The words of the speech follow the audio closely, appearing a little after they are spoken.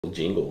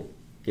jingle.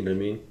 You know what I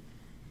mean?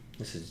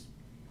 This is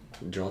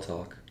draw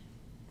talk.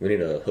 We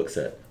need a hook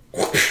set.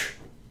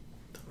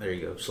 There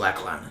you go,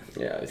 slacklining.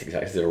 Yeah, it's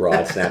exactly. It's a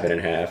rod snapping in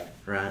half.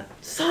 Right.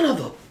 Son of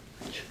a.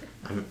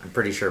 I'm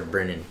pretty sure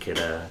Brennan could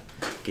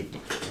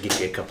get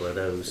you a couple of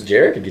those.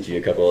 Jared could get you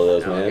a couple of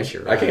those, Oh, man. I guess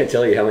you're right. I can't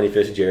tell you how many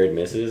fish Jared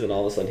misses, and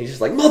all of a sudden he's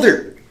just like,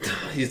 "Mother!"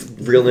 He's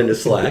real into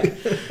slack.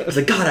 I was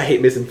like, "God, I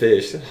hate missing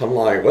fish." I'm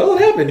like, "Well,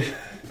 it happened."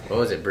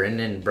 What was it?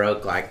 Brendan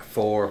broke like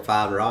 4 or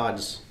 5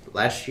 rods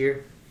last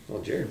year.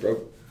 Well, Jared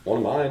broke one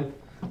of mine,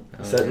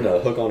 setting a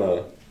hook on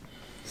a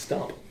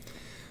stump.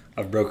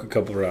 I've broke a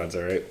couple rods,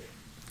 all right?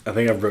 I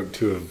think I've broke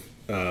 2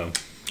 of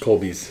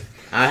Colby's.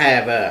 I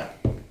have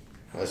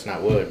well, it's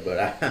not wood,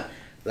 but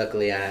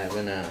luckily I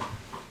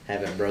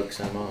haven't broke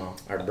some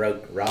or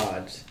broke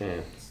rods.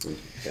 Yeah,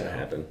 it's gotta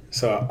happen.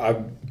 So I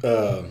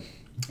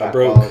High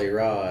broke quality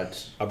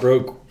rods. I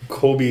broke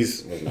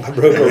Colby's. I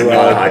broke a Not a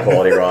rod. high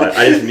quality rod.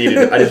 I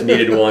just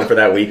needed one for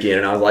that weekend,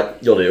 and I was like,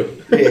 "You'll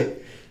do."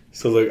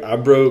 So look, I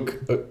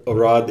broke a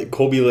rod that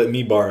Colby let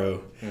me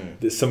borrow,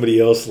 that somebody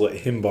else let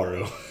him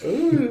borrow.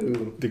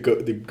 Ooh. The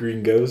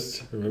Green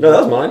Ghost. Remember? No,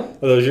 that was mine.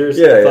 Oh, that was yours?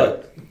 Yeah,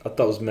 I thought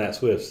it was Matt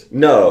Swift's.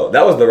 No,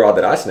 that was the rod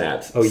that I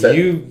snapped. Oh,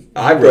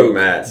 I broke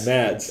Matt's.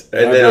 Matt's.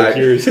 And then broke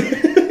yours.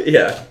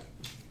 Yeah.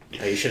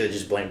 Oh, you should have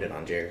just blamed it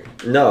on Jared.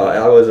 No,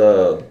 I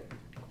was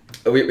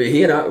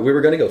he and I we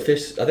were gonna go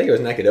fish. I think it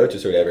was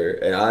Nacogdoches or whatever,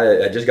 and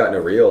I had just gotten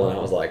a reel, and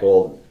I was like,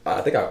 well,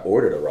 I think I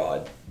ordered a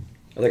rod.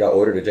 I think I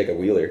ordered a Jacob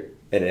Wheeler,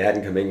 and it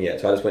hadn't come in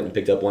yet, so I just went and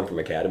picked up one from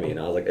Academy, and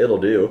I was like,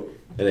 it'll do.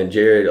 And then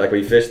Jared, like,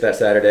 we fished that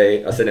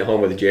Saturday. I was sitting at home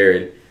with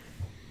Jared,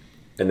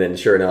 and then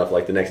sure enough,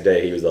 like the next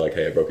day, he was like,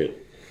 hey, I broke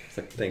it. It's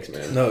like, thanks,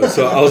 man. No,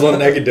 so I was on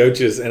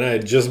Nacogdoches, and I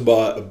had just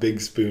bought a big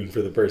spoon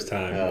for the first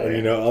time. Oh, and yeah.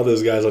 you know, all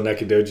those guys on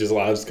Nacogdoches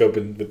live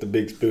scoping with the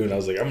big spoon. I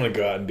was like, I'm going to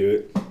go out and do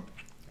it.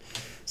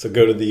 So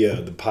go to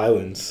the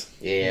pylons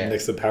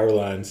next to the power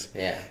lines.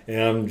 Yeah. And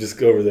I'm just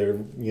over there,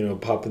 you know,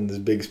 popping this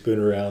big spoon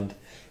around.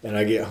 And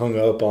I get hung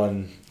up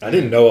on, I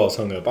didn't know I was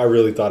hung up. I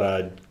really thought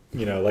I'd,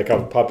 you know, like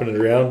I'm popping it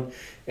around.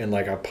 And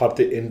like I popped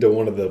it into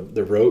one of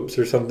the ropes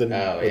or something.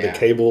 Or the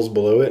cables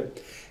below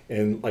it.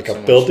 And like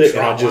I felt it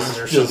and I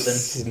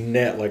just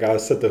snapped. Like I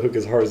set the hook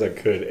as hard as I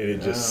could. And it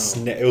just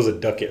snapped. It was a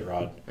ducket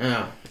rod.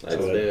 Oh, let's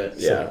do it.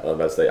 Yeah, I was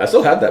about to say. I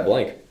still have that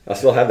blank. I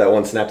still have that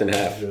one snapped in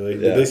half. Really?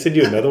 Yeah. Did they send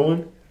you another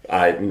one?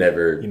 I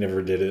never. You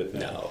never did it?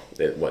 No,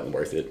 it wasn't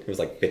worth it. It was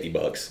like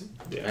 $50.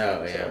 Yeah.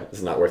 Oh, yeah. So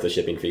it's not worth the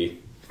shipping fee.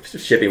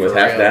 Shipping was For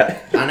half real.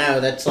 that. I know,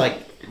 that's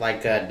like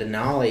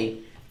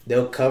Denali,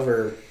 they'll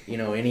cover, you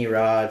know, any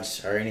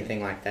rods or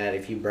anything like that.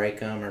 If you break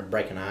them or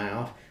break an eye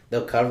off,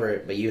 they'll cover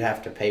it, but you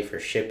have to pay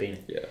for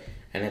shipping. Yeah.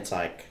 And it's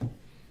like,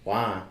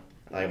 why?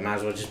 Like, might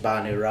as well just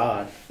buy a new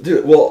rod.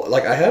 Dude, well,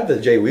 like I have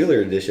the Jay Wheeler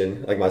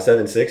edition, like my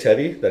 7.6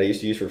 heavy that I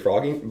used to use for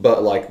frogging,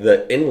 but like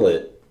the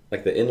inlet,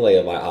 like the inlay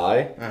of my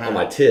eye on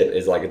my tip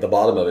is like at the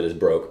bottom of it is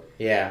broke.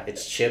 Yeah,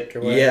 it's chipped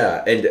or whatever.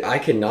 Yeah, and I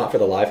cannot for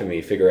the life of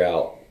me figure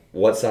out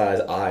what size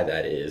eye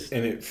that is.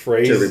 And it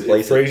frays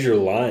your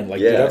line.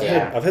 Like, Yeah. dude,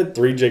 I've had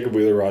 3 Jacob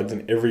Wheeler rods,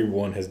 and every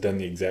one has done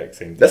the exact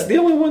same thing. That's the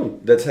only one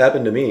that's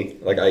happened to me.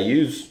 Like I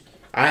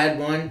had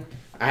one.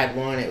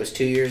 It was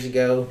 2 years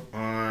ago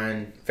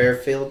on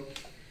Fairfield,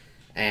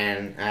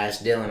 and I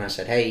asked Dylan. I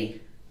said,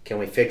 "Hey, can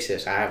we fix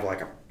this? I have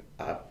like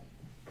a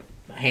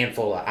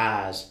handful of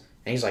eyes."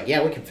 And he's like,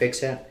 "Yeah, we can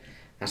fix that."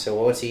 I said,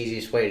 "Well, what's the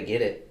easiest way to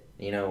get it,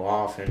 you know,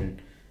 off and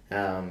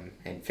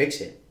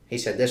fix it?" He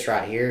said, "This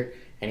right here,"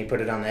 and he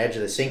put it on the edge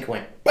of the sink. And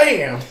went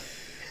bam.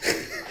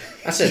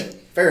 I said,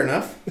 "Fair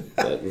enough."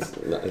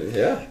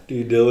 yeah.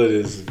 Dude, Dylan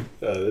is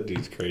that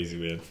dude's crazy,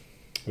 man.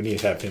 We need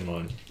to have him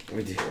on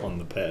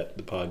the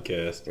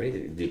podcast. We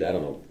need to do that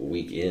on a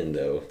weekend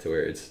though, to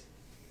where it's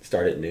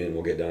start at noon.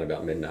 We'll get done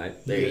about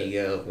midnight. There you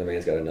go. The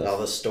man's got enough. All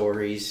the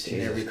stories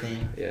and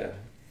everything. Yeah.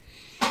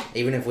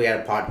 Even if we had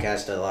a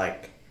podcast of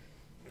like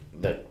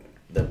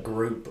the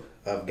group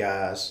of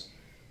guys,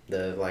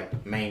 the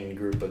like main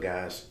group of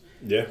guys.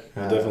 Yeah,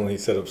 we'll definitely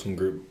set up some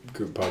group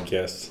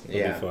podcasts.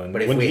 That'll be fun.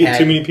 But if when we you get had,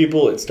 too many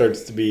people, it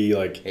starts to be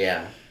like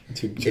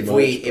too if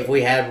much. If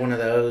we had one of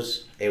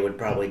those, it would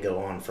probably go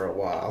on for a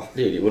while.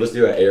 Dude, we'll just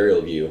do an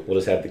aerial view. We'll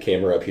just have the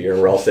camera up here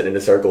and we're all sitting in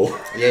a circle.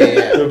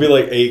 Yeah. There'll be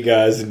like 8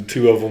 guys and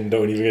 2 of them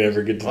don't even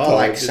ever get to talk.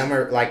 Like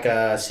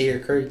Cedar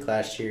Creek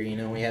last year, you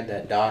know, we had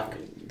that dock.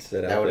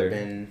 That would have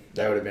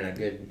been a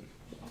good.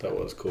 That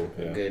was cool.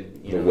 Yeah. Good.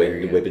 You The know,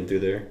 wind whipping through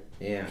there.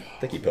 Yeah. I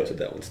think you posted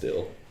that one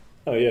still.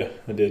 Oh yeah,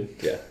 I did.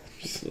 Yeah.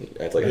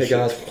 It's like, hey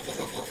guys.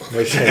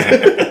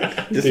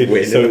 Just Dude,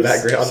 wind in the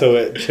background. So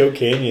at Choke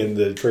Canyon,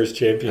 the first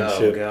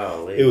championship,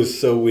 golly. it was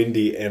so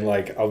windy, and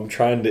like I'm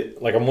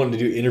wanting to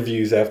do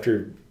interviews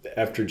after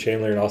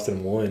Chandler and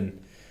Austin won.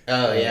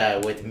 Oh yeah,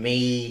 with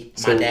me,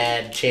 my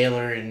dad,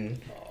 Chandler,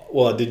 and.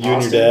 Well, I did you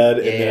Austin? and your dad,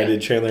 and then I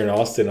did Chandler and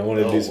Austin. I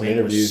wanted to do some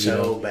interviews. The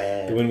wind was so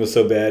bad. The wind was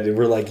so bad, and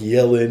we're like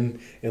yelling,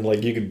 and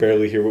like you could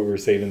barely hear what we were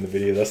saying in the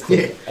video.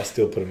 I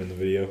still put them in the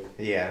video.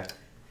 Yeah.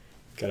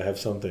 Gotta have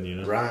something, you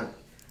know. Right.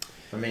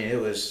 I mean, it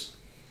was.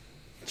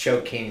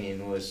 Choke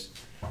Canyon was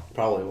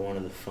probably one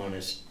of the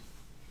funnest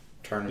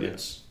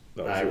tournaments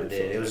That was I ever really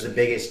did. fun. It was the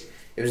biggest.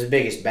 It was the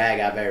biggest bag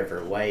I've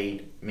ever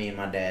weighed. Me and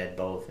my dad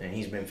both, and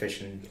he's been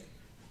fishing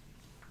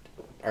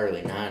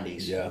early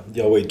 '90s. Yeah,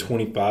 y'all weighed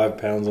 25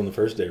 pounds on the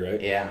first day, right?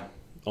 Yeah.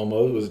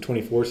 Almost. Was it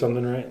 24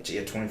 something, right?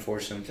 Yeah,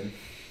 24 something.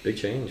 Big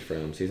change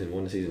from season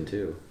 1 to season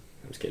 2.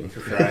 I'm just kidding.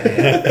 Right.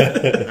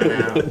 Yeah.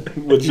 I know.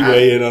 What'd you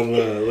weigh in on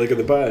Lake of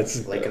the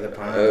Pines? Lake of the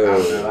Pines. Oh. I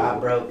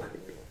don't know.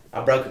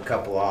 I broke a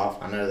couple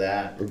off. I know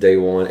that. Day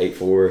 1,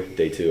 8.4.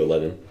 Day 2,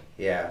 11.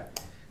 Yeah.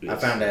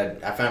 Yes.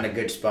 I found a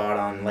good spot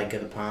on Lake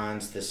of the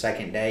Pines the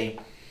second day.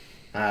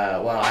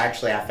 Well,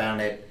 actually, I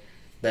found it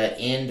the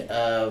end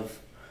of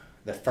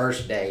the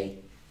first day,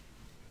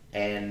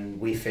 and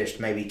we fished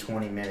maybe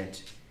 20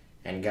 minutes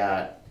and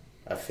got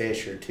a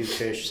fish or 2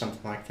 fish,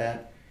 something like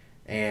that.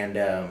 And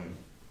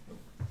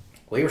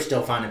we were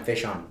still finding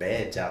fish on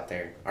beds out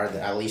there, or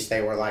at least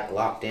they were like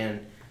locked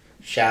in,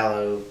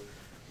 shallow,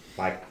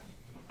 like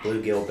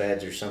bluegill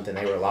beds or something.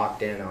 They were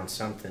locked in on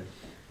something.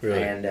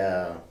 Really?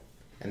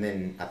 And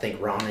then I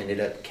think Ron ended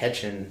up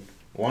catching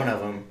one of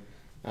them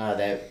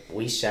that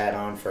we sat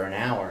on for an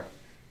hour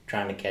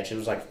trying to catch. It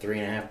was like a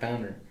 3.5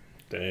 pounder.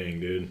 Dang,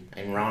 dude.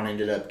 And Ron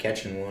ended up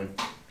catching one,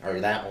 or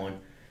that one.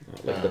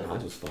 Lake of the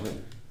Pines was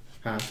fun.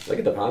 Huh? Lake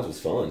of the Pines was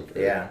fun.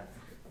 Yeah,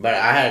 but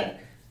I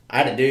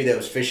had a dude that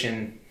was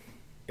fishing.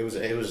 It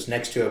was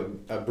next to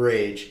a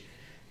bridge,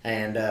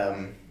 and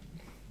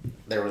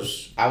I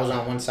was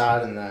on one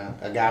side and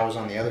a guy was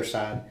on the other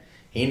side.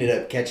 He ended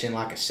up catching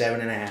like a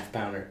 7.5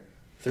 pounder.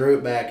 Threw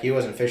it back. He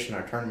wasn't fishing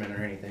our tournament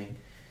or anything,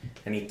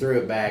 and he threw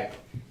it back.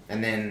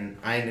 And then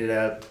I ended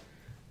up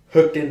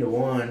hooked into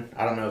one.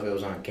 I don't know if it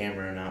was on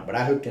camera or not, but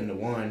I hooked into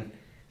one,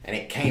 and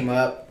it came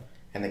up,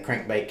 and the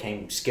crankbait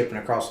came skipping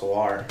across the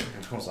water.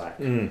 And I was like,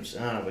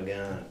 son of a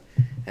gun.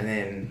 And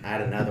then I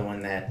had another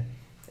one that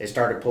it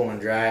started pulling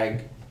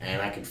drag,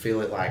 and I could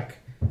feel it like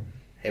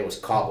it was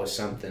caught with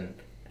something,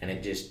 and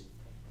it just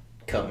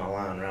cut my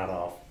line right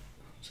off.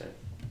 So,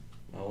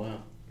 oh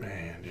well.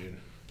 Man, dude.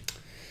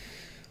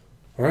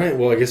 All right,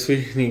 well, I guess we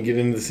need to get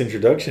into this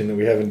introduction that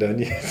we haven't done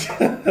yet.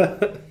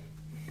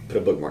 Put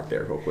a bookmark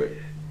there real quick.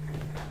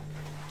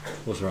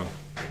 What's wrong?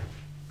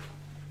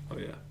 Oh,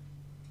 yeah.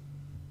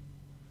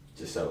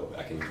 Just so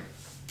I can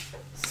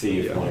see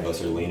if one of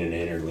us are leaning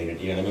in or leaning,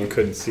 you know what I We mean?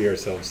 couldn't see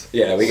ourselves.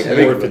 Yeah, we can.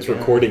 Or if it's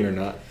recording or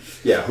not.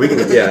 Yeah, we can.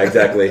 Yeah,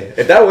 exactly.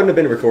 If that wouldn't have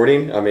been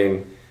recording, I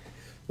mean,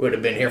 Would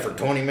have been here for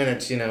 20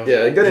 minutes, you know.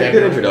 yeah, good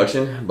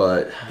introduction,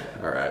 but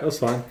all right. That's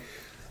fine.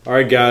 All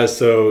right, guys.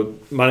 So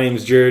my name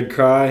is Jared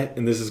Cry,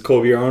 and this is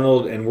Colby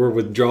Arnold, and we're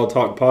with Draw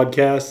Talk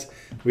Podcast.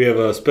 We have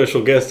a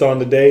special guest on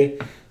today,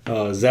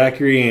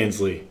 Zachary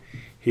Ansley.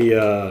 He's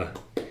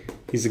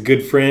a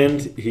good friend.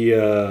 He's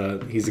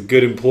a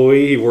good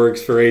employee. He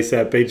works for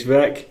ASAP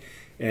HVAC,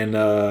 and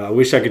I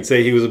wish I could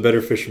say he was a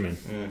better fisherman,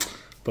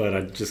 but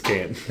I just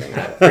can't.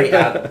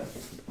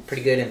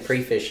 Pretty good in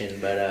pre-fishing,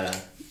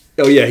 but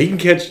Oh yeah, he can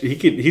catch.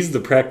 He's the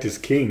practice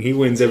king. He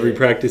wins every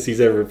practice he's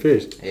ever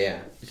fished.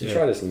 yeah. You should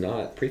try this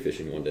not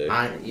pre-fishing one day.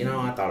 I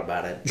thought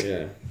about it.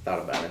 Yeah. Thought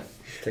about it.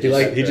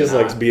 He just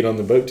likes being on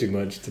the boat too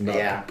much to not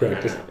Yeah,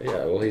 practice. I know.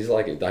 Yeah, well, he's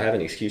like, I have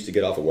an excuse to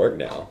get off of work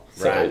now.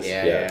 So Right, it's-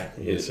 yeah.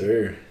 Yes,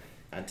 sir.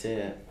 That's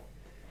it.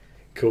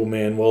 Cool,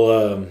 man.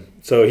 Well,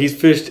 so he's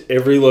fished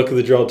every Luck of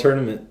the Draw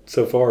tournament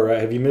so far,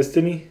 right? Have you missed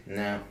any?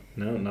 No,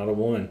 No, not a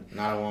one.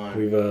 not a one.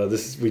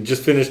 We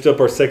just finished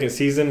up our second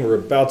season. We're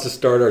about to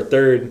start our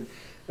third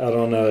out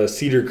on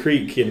Cedar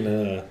Creek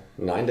in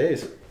 9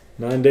 days.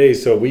 9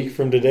 days. So a week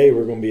from today,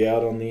 we're going to be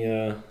out on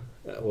the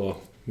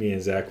well, me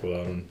and Zach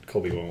will, and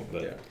Colby won't,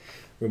 but Yeah.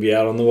 we'll be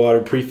out on the water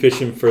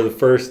pre-fishing for the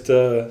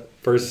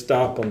first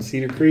stop on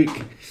Cedar Creek.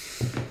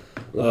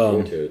 Look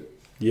forward to it.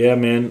 Yeah,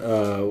 man.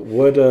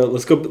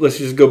 Let's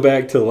just go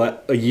back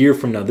to a year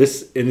from now. And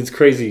it's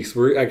crazy. So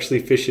we're actually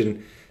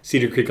fishing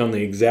Cedar Creek on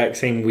the exact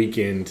same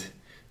weekend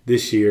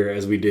this year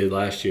as we did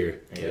last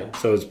year. Yeah.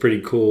 So it's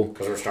pretty cool.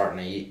 Because we're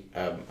starting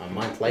a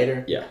month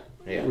later. Yeah.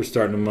 Yeah. We're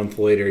starting a month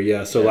later.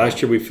 Yeah. So Yeah.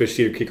 last year we fished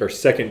Cedar Creek, our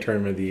second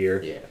tournament of the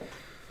year. Yeah.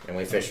 And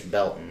we fished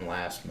Belton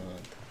last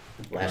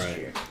Right.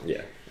 year.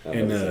 Yeah.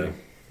 And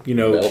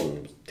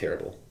Belton was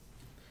terrible.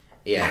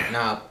 Yeah.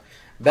 No,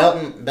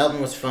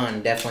 Belton was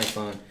fun. Definitely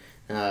fun.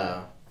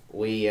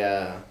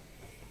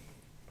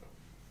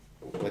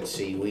 Let's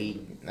see.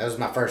 That was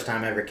my first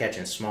time ever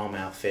catching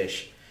smallmouth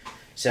fish.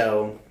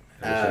 So.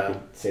 I wish I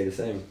could say the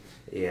same.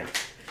 Yeah.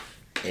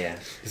 Yeah.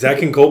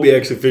 Zach and Colby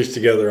actually fished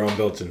together on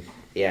Belton.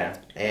 Yeah,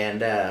 and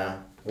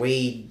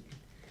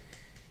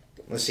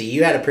let's see,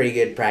 you had a pretty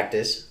good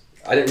practice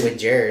I didn't. with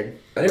Jared.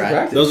 I didn't right?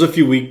 practice. That was a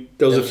few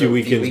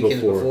weekends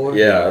before.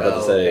 Yeah, I was about to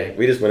Oh, say okay.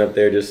 we just went up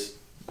there just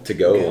to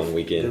go on the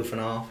weekend. Goofing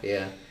off,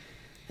 yeah.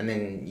 And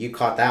then you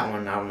caught that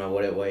one. I don't know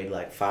what it weighed,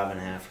 like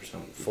 5.5 or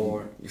something,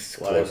 4. It's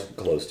whatever.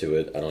 close to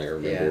it. I don't even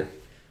remember.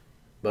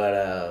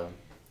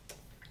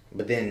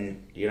 But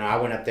then I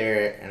went up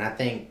there, and I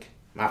think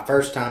my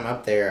first time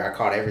up there, I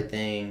caught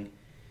everything,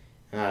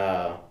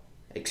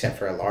 except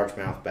for a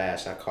largemouth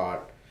bass. I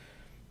caught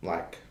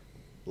like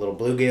little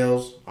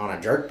bluegills on a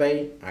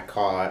jerkbait. I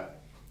caught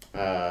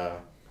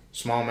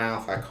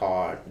smallmouth. I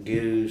caught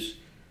goose,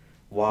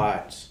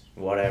 whites.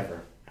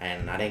 whatever.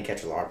 And I didn't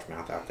catch a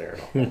largemouth out there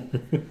at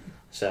all.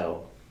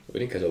 So We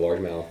didn't catch a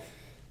largemouth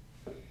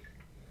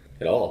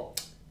at all.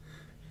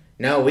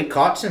 no, we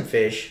caught some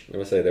fish. I'm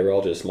gonna say they were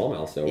all just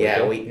smallmouths. No,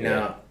 Yeah, weren't they?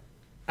 no,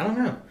 I don't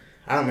know.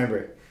 I don't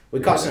remember. We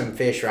caught some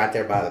fish right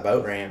there by the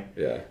boat ramp,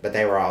 Yeah. but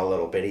they were all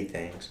little bitty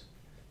things.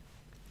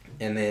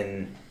 And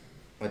then,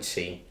 let's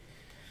see.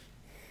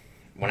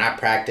 When I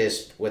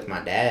practiced with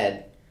my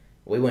dad,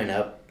 we went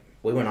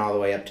all the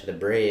way up to the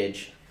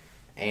bridge,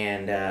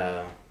 and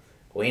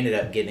we ended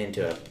up getting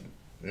into a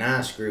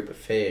nice group of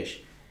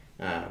fish.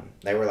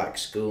 They were like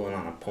schooling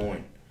on a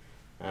point.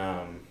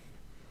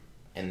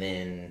 And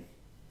then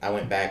I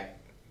went back,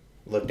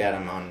 looked at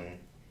them on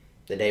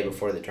the day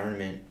before the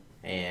tournament,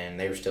 and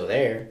they were still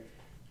there.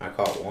 I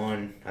caught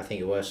one, I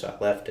think it was, so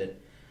I left it.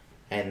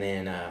 And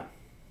then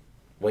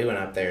we went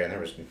up there, and it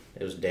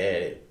was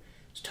dead. It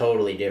was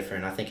totally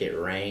different. I think it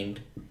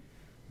rained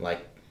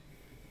like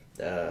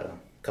a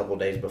couple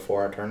days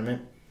before our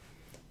tournament,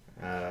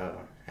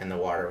 and the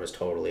water was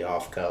totally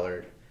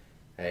off-colored,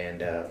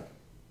 and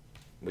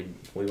we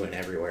went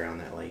everywhere on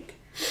that lake.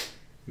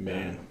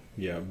 Man,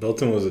 yeah,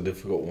 Belton was a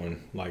difficult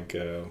one. Like,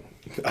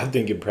 I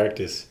think in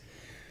practice,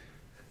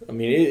 I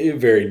mean, it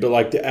varied, but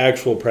like the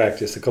actual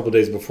practice, a couple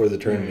days before the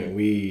tournament,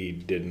 we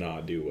did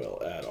not do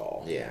well at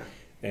all. Yeah.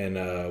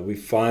 And we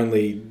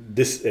finally,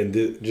 just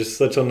to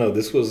let y'all know,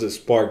 this was a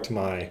spark to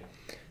my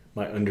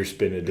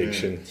underspin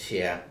addiction.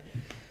 Yeah.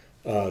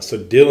 So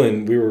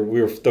Dylan, we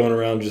were throwing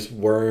around just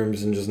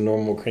worms and just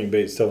normal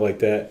crankbait, stuff like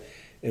that.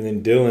 And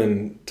then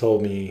Dylan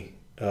told me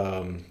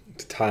to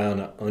tie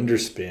on an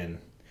underspin.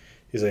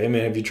 He's like, hey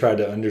man, have you tried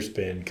to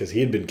underspin? Because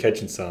he had been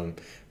catching some,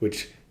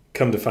 which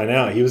come to find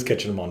out, he was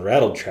catching them on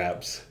rattle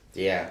traps.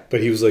 Yeah. But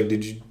he was like,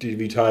 did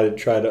you try to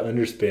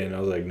underspin? I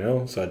was like,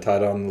 no. So I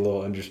tied on the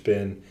little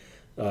underspin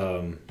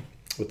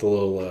with the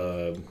little,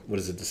 the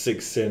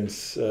 6th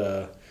Sense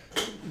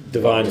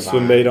Divine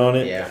swim bait on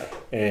it. Yeah.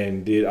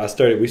 And dude,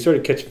 we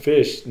started catching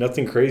fish,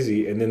 nothing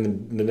crazy. And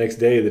then the next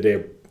day, the day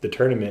of the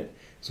tournament,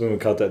 is when we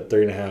caught that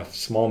 3.5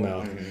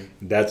 smallmouth.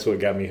 Mm-hmm. That's what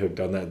got me hooked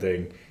on that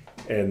thing.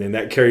 And then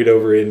that carried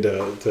over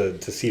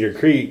into Cedar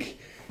Creek.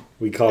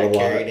 We caught a lot.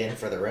 Carried in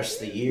for the rest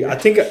of the year. I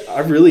think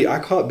I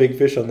caught big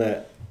fish on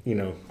that. You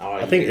know,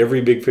 I think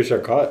every big fish I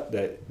caught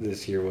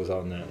this year was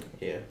on that.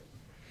 Yeah.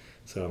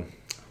 So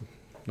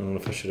I don't know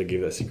if I should have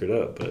gave that secret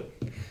up, but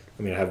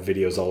I mean, I have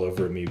videos all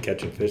over me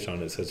catching fish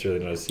on it, so it's really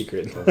not a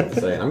secret.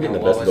 I'm getting the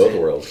best of both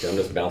worlds. I'm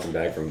just bouncing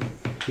back from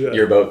Yeah.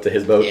 your boat to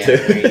his boat too.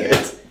 There you go.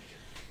 Yes,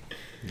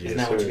 Isn't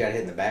that what sir. you got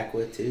hit in the back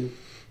with too?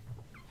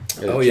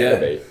 Oh yeah,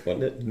 chatterbait,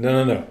 wasn't it?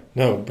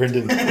 No,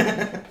 Brendan,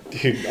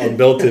 dude, on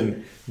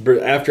Belton.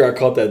 After I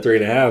caught that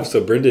 3.5,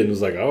 so Brendan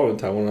was like, "Oh, I'll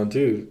tie one on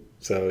too."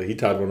 So he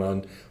tied one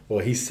on. Well,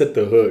 he set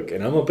the hook,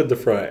 and I'm up at the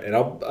front, and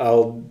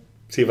I'll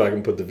see if I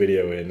can put the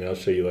video in, and I'll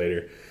show you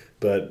later.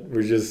 But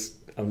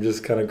I'm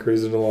just kind of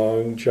cruising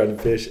along trying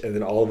to fish, and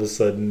then all of a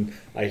sudden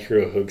I hear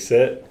a hook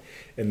set,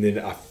 and then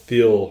I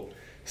feel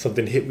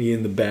something hit me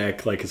in the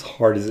back like as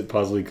hard as it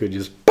possibly could,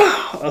 just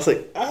pow! I was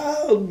like,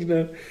 "Ow!" You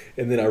know,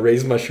 and then I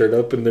raised my shirt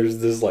up, and there's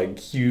this like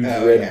huge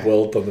red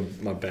welt on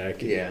my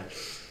back. Yeah,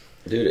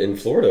 dude, in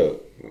Florida,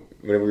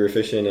 when we were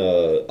fishing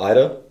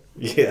Ida,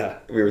 yeah,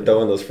 we were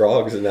throwing those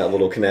frogs in that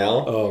little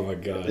canal. Oh my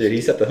gosh, dude, he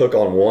set the hook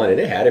on one, and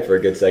it had it for a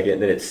good second,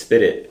 and then it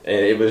spit it, and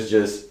it was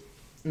just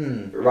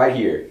right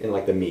here in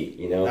like the meat,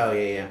 you know. Oh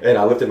yeah. And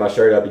I lifted my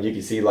shirt up, and you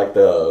could see like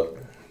the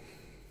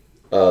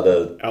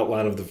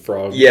outline of the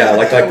frog. Yeah,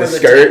 like the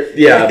skirt.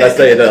 Yeah, that's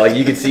like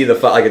you could see the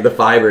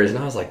fibers, and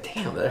I was like,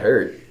 damn, that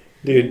hurt.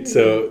 Dude,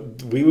 so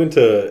we went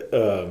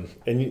to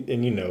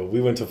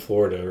we went to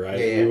Florida, right?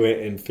 Yeah. We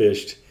went and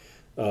fished.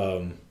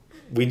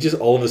 We just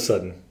all of a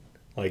sudden,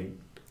 like,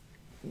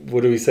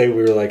 what do we say?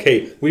 We were like,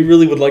 hey, we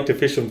really would like to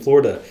fish in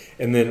Florida,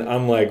 and then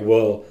I'm like,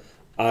 well,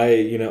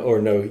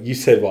 you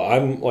said, well,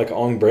 I'm like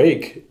on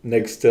break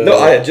next. No,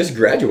 I had just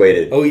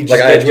graduated. Oh, you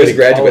just I had just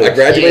graduated. I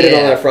graduated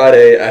on that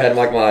Friday. I had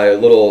like my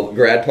little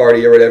grad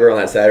party or whatever on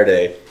that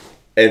Saturday,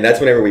 and that's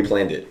whenever we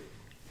planned it.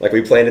 Like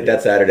we planned it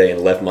that Saturday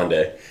and left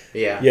Monday.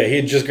 Yeah. Yeah, he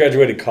had just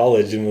graduated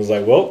college and was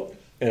like, well,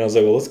 and I was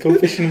like, well, let's go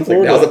fishing in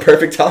Florida. Now's the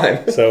perfect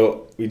time.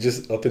 So we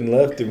just up and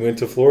left and went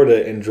to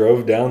Florida and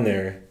drove down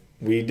there.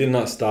 We did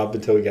not stop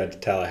until we got to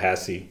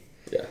Tallahassee.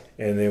 Yeah.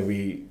 And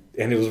then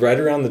and it was right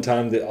around the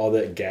time that all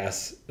that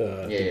gas,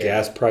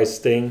 gas price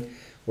thing,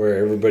 where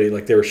everybody,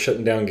 like, they were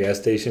shutting down gas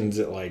stations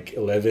at like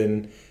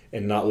 11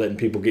 and not letting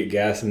people get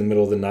gas in the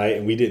middle of the night.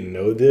 And we didn't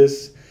know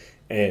this.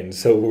 And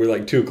so we were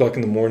like 2 o'clock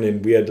in the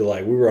morning. We had to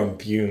we were on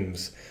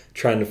fumes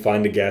trying to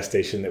find a gas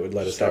station that would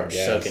let us have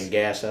gas. Sucking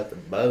gas out the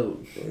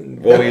boat.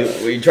 Well,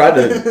 we tried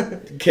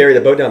to carry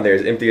the boat down there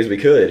as empty as we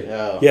could.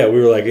 Oh. Yeah,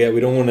 we were like, we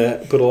don't want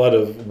to put a lot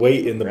of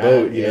weight in the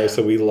boat, you know,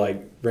 so we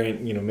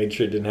ran, made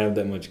sure it didn't have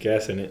that much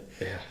gas in it.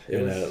 Yeah,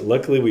 and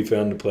luckily we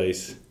found a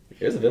place.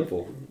 It was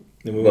eventful.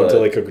 Then we went to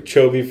Lake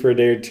Okeechobee for a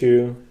day or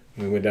two.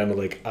 We went down to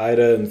Lake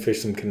Ida and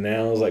fished some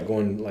canals, like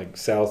going like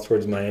south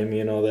towards Miami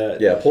and all that.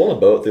 Yeah, pulling a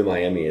boat through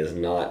Miami is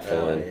not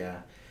fun.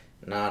 Yeah,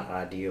 not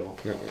ideal.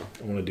 No.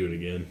 I want to do it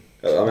again.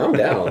 I mean, I'm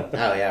down.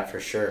 Oh yeah, for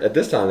sure. At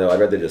this time though, I'd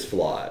rather just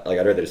fly. Like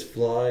I'd rather just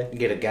fly.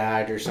 Get a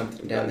guide or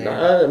something down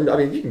there. I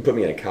mean, you can put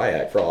me in a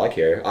kayak for all I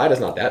care. Ida's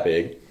not that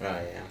big. Oh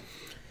yeah.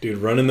 Dude,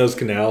 running those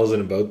canals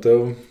in a boat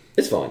though.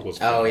 It's fun.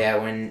 Oh yeah,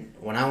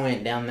 when I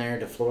went down there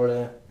to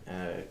Florida,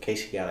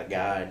 Casey got a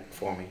guide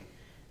for me,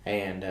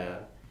 and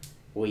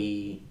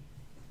we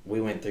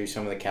went through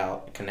some of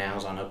the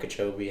canals on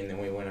Okeechobee, and then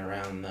we went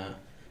around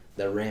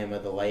the rim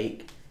of the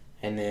lake,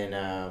 and then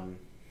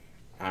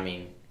I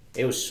mean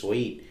it was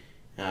sweet.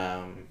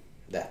 I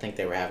think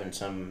they were having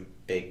some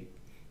big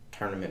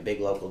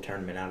local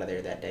tournament out of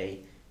there that day,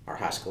 or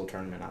high school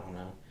tournament, I don't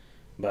know,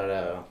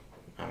 but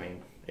I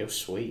mean it was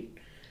sweet.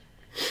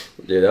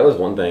 Dude, that was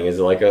one thing. Is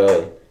like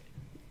I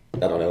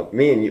don't know.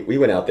 Me and you, we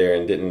went out there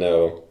and didn't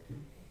know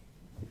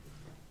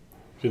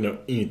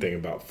anything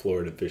about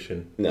Florida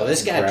fishing. No, well,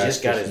 this guy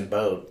just got his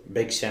boat,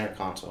 big center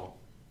console.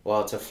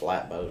 Well, it's a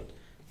flat boat.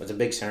 It's a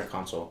big center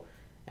console,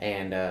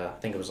 and I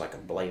think it was like a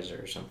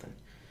Blazer or something.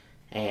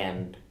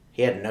 And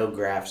he had no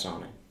graphs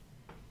on it.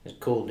 He's a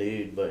cool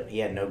dude, but he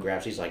had no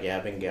graphs. He's like, yeah,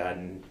 I've been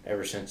guiding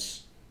ever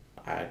since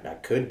I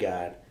could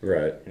guide.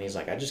 Right. And he's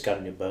like, I just got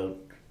a new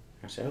boat.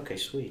 I said, okay,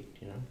 sweet,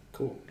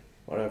 cool,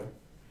 whatever.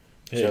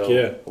 Heck so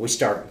yeah. We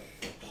start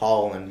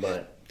hauling,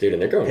 but dude,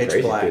 and they're going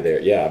crazy black, through there.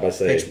 Yeah, I'm about to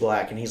say pitch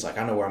black, and he's like,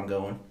 I know where I'm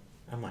going.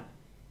 I'm like,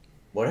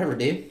 whatever,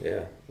 dude.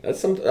 Yeah,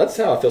 that's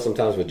how I feel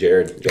sometimes with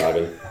Jared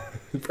driving.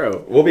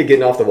 Bro, we'll be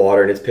getting off the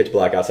water and it's pitch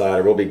black outside,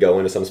 or we'll be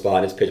going to some spot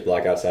and it's pitch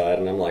black outside,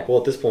 and I'm like, well,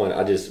 at this point,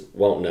 I just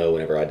won't know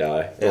whenever I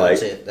die. Yeah, like,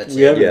 that's it. That's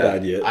we it. haven't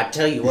died yet. I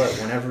tell you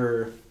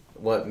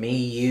what, me,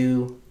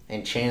 you,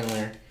 and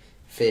Chandler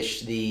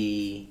fished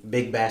the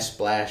Big Bass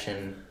Splash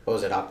in, what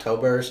was it,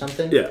 October or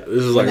something? Yeah,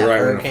 this is like right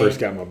when I first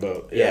got my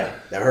boat. Yeah,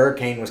 the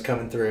hurricane was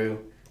coming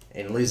through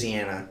in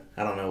Louisiana.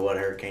 I don't know what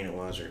hurricane it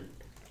was or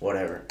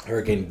whatever.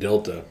 Hurricane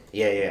Delta.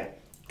 Yeah.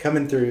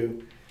 Coming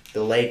through,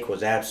 the lake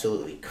was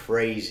absolutely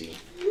crazy.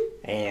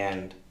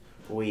 And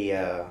we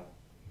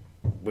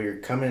were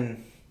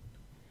coming,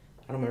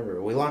 I don't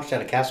remember. We launched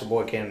out of Castle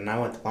Boykin, and I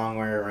went the long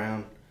way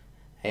around.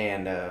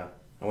 And I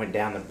went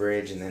down the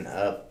bridge and then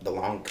up the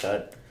long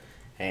cut.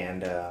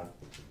 And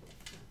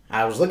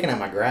I was looking at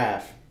my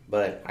graph,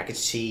 but I could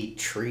see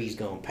trees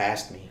going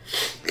past me.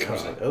 And I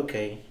was like,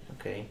 okay.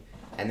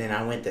 And then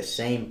I went the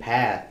same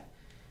path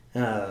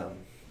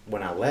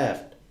when I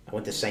left. I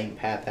went the same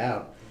path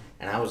out,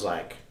 and I was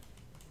like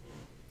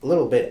a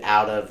little bit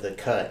out of the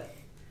cut,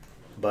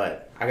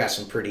 but I got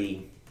some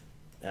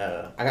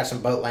I got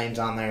some boat lanes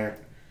on there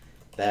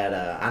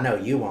that I know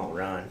you won't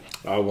run.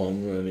 I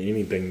won't run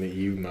anything that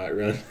you might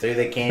run. Through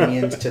the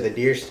canyons to the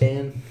deer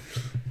stand.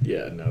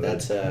 Yeah, no.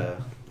 That's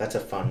a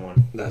fun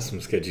one. That's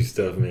some sketchy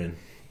stuff, man.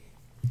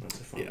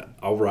 That's a fun one.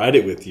 I'll ride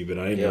it with you, but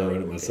I ain't gonna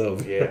run it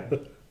myself. Yeah.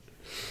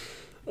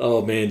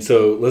 Oh man,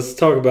 so let's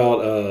talk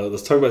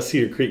about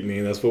Cedar Creek,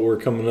 man. That's what we're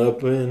coming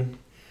up in.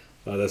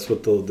 That's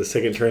what the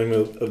second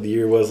tournament of the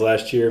year was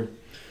last year.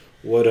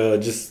 What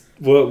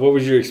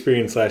was your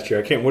experience last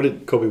year? What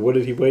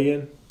did he weigh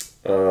in?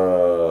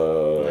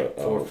 Like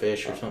 4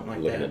 fish or something like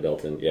that. Looking at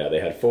Belton, yeah, they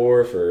had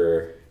 4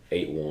 for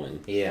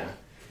 8-1. Yeah.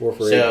 4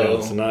 for 8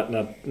 pounds, so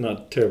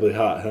not terribly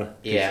hot, huh?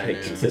 Yeah.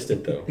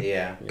 Consistent though.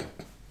 Yeah.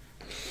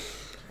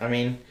 I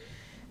mean,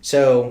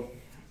 so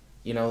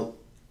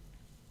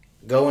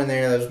going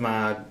there, that was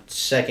my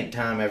second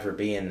time ever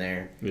being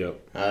there.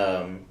 Yep.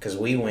 Because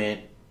we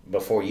went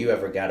before you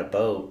ever got a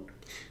boat.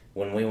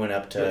 When we went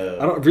up to...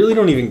 I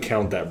don't even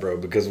count that, bro,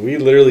 because we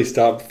literally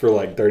stopped for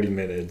like 30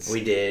 minutes.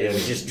 We did. And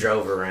we just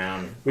drove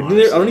around. I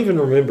don't even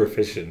remember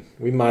fishing.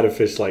 We might have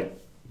fished like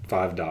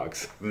 5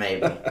 docks.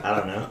 Maybe. I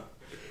don't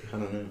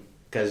know.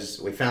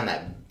 Because we found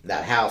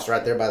that house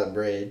right there by the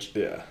bridge.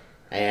 Yeah.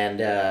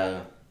 And,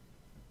 I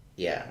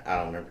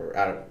don't remember.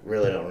 I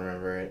really don't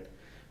remember it.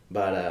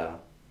 But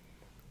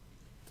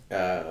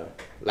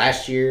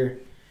last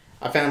year,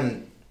 I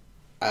found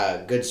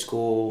a good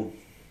school...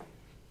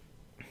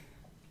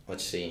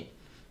 Let's see,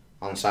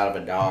 on the side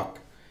of a dock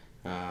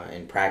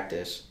in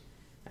practice.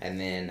 And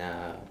then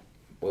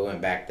we went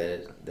back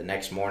the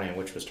next morning,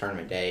 which was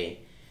tournament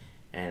day.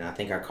 And I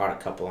think I caught a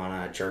couple on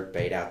a jerk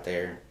bait out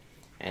there.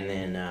 And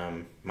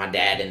then my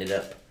dad ended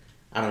up,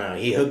 I don't know,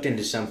 he hooked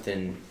into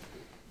something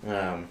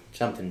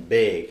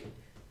big.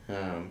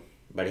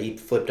 But he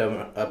flipped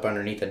up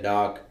underneath the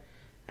dock.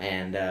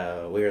 And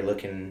we were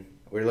looking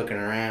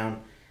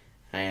around.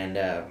 And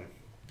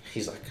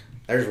he's like,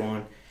 there's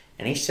one.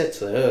 And he sets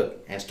the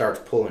hook and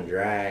starts pulling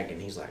drag,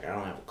 and he's like, I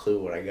don't have a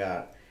clue what I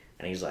got.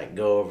 And he's like,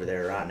 go over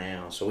there right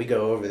now. So we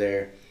go over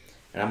there,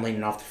 and I'm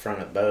leaning off the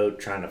front of the boat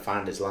trying to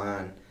find his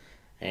line.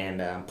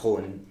 And I'm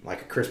pulling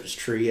like a Christmas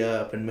tree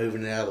up and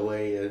moving it out of the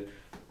way, a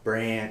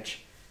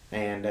branch.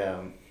 And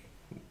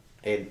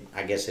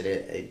I guess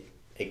it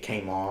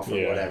came off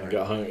or whatever.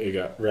 It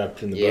got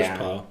wrapped in the brush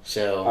pile.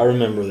 So I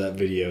remember that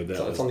video.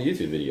 It's on the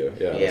YouTube video.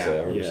 Yeah. I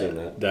remember seeing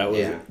that. That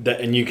was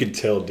that, and you could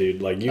tell,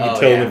 dude. Like you could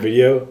tell in the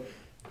video.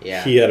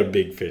 Yeah. He had a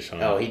big fish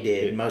on. Oh, he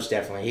did. Most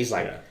definitely. He's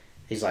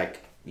like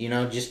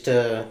just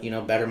to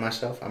better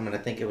myself, I'm gonna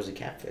think it was a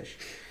catfish.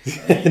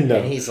 No,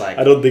 And he's like,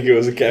 I don't think it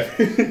was a cat.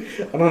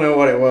 I don't know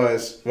what it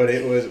was, but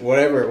it was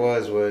whatever it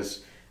was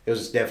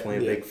definitely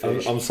a big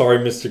fish. I'm sorry,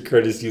 Mr.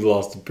 Curtis, you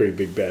lost a pretty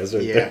big bass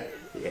right there.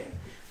 Yeah.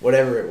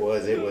 Whatever it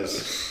was.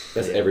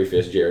 That's every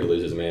fish Jared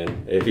loses,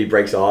 man. If he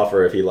breaks off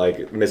or if he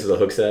like misses a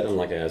hook set, I'm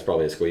like, yeah, it's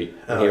probably a squeak.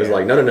 And he was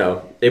like,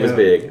 no, it was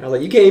big. I was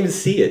like, you can't even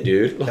see it,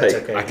 dude. Like, That's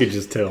okay. I could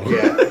just tell.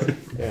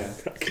 Yeah.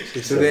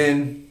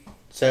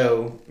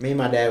 So me and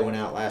my dad went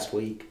out last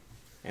week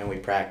and we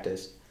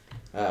practiced.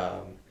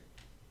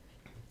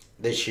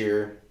 This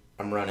year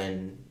I'm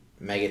running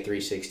Mega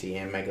 360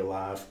 and Mega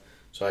Live,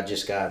 so I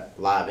just got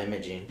live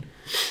imaging.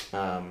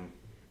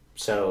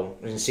 So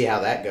we can see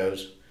how that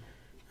goes.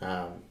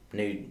 I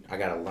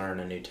got to learn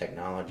a new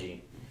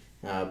technology,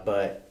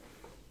 but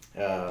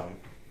I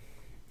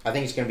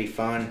think it's gonna be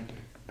fun.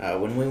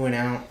 When we went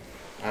out,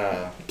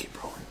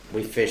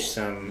 we fished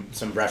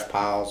some brush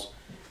piles.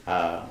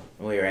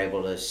 We were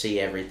able to see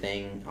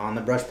everything on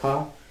the brush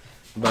pile,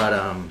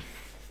 but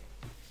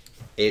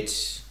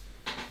it's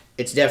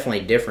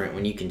definitely different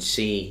when you can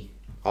see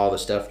all the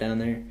stuff down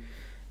there,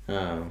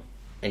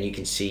 and you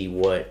can see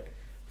what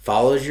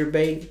follows your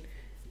bait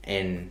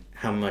and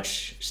how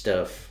much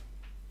stuff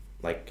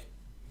like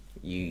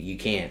you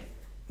can't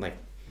like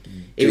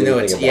even though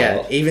it's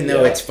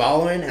it's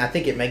following. I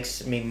think it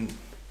makes me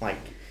like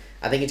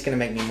I think it's gonna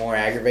make me more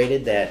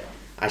aggravated that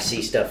I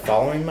see stuff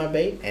following my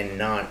bait and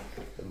not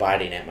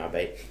biting at my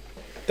bait.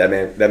 That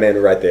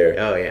man right there.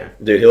 Oh yeah,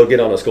 dude, he'll get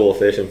on a school of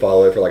fish and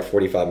follow it for like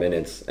 45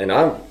 minutes, and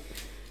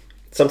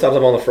sometimes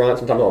I'm on the front,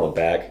 sometimes I'm on the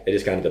back. It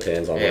just kind of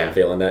depends on what I'm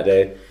feeling that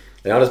day,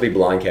 and I'll just be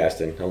blind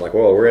casting. I'm like,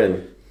 whoa, we're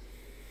in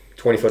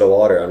 20 foot of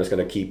water. I'm just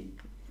gonna keep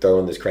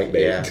throwing this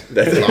crankbait.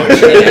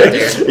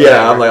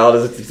 I'm like, I'll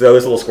just throw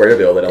this little square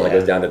bill that only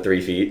goes down to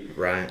 3 feet.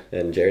 Right.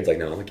 And Jared's like,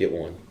 no, I'm gonna get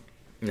one.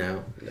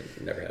 No,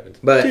 that never happens.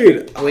 But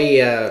dude,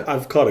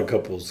 I've caught a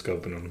couple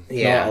scoping them.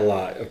 Yeah, not a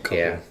lot. A couple.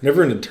 Yeah.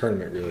 Never in a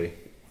tournament, really.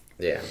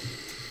 Yeah.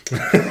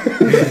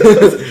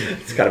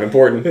 It's kind of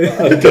important.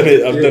 I've done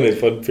it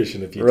fun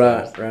fishing a few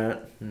times. Right.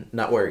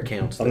 Not where it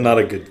counts. I'm not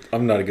a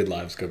good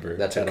live scoper.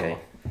 That's at okay. all.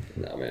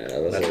 No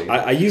man,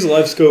 I use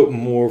live scope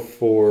more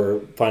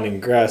for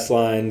finding grass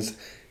lines,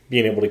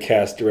 being able to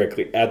cast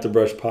directly at the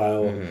brush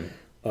pile.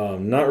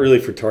 Mm-hmm. Not really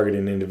for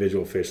targeting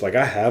individual fish. Like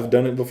I have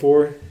done it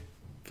before.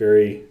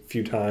 Very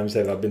few times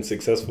have I been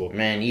successful.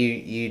 Man,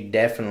 you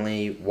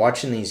definitely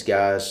watching these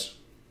guys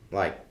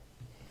like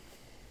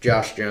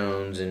Josh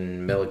Jones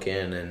and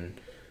Milliken and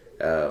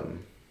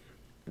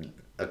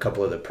a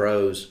couple of the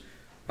pros,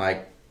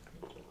 like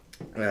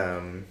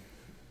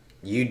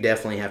you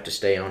definitely have to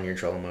stay on your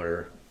trolling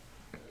motor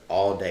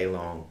all day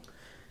long,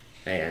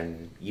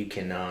 and you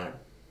cannot.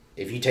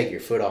 If you take your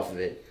foot off of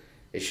it,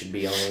 it should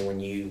be only when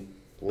you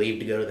leave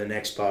to go to the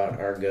next spot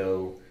or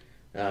go,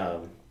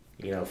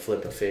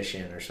 flip a fish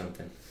in or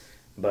something.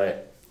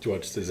 But did you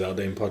watch the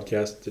Zaldane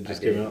podcast that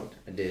just came out?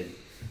 I did.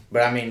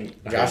 But I mean,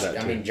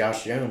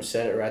 Josh Jones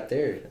said it right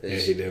there. Yeah,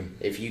 he did.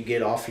 If you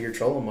get off your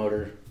trolling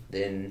motor,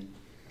 then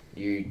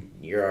you're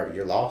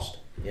lost.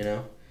 You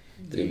know.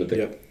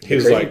 Dude, He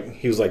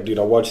was like, dude,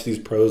 I watch these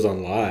pros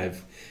on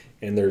live,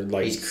 and they're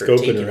like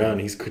scoping around.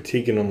 He's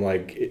critiquing them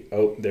like,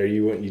 oh, there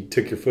you went. You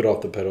took your foot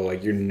off the pedal.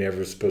 Like you're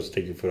never supposed to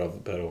take your foot off the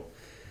pedal.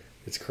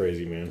 It's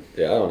crazy, man.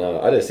 Yeah, I don't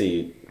know. I just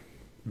see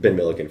Ben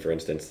Milliken, for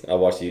instance. I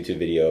watched a YouTube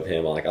video of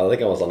him. I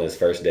think I was on his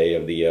first day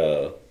of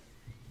the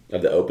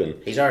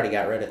Open. He's already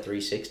got rid of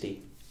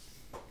 360,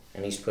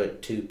 and he's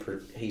put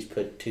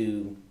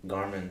two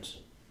Garmin's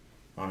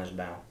on his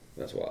bow.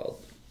 That's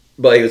wild.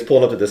 But he was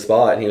pulling up to the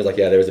spot, and he was like,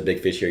 yeah, there was a big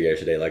fish here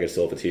yesterday. Like, it's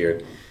still if it's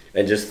here.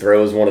 And just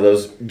throws one of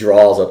those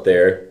draws up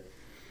there,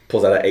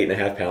 pulls out an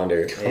 8.5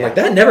 pounder. Yeah. I'm like,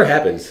 that never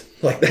happens.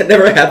 Like, that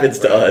never happens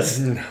to us.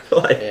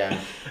 Like,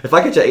 if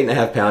I catch an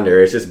 8.5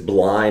 pounder, it's just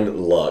blind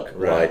luck.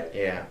 Right.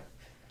 Yeah.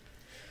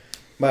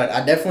 But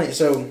I definitely,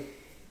 so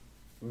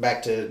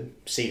back to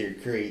Cedar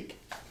Creek,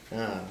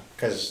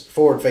 because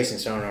forward-facing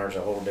sonar is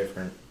a whole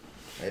different,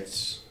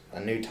 it's a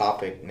new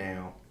topic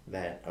now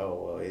that,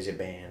 is it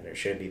banned or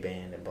should it be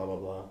banned and blah, blah,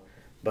 blah.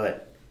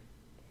 But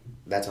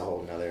that's a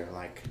whole nother,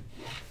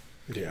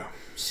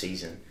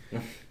 season.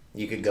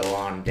 You could go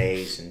on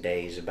days and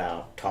days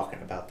about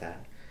talking about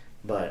that.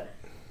 But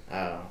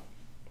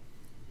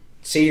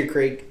Cedar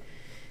Creek,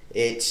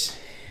 it's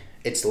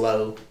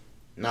low,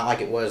 not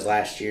like it was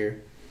last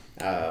year.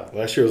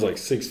 Last year was like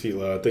 6 feet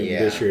low. I think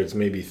this year it's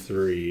maybe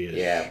 3.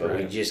 Yeah, but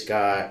we just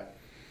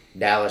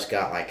Dallas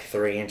got like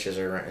 3 inches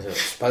of rain. So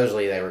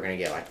supposedly they were going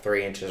to get like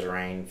 3 inches of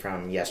rain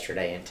from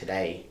yesterday and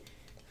today.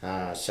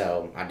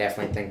 So I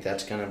definitely think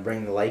that's going to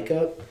bring the lake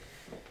up.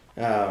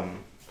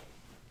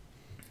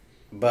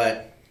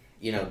 But,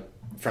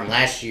 from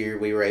last year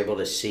we were able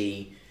to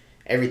see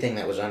everything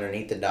that was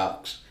underneath the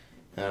docks.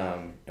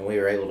 And we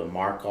were able to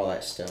mark all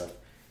that stuff.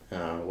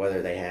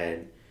 Whether they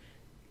had,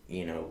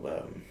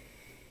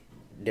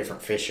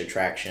 different fish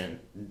attraction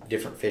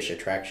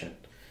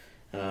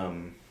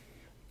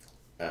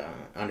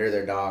under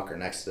their dock or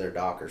next to their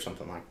dock or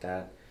something like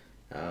that.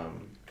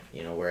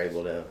 We're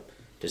able to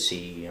to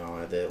see,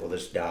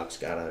 this dock's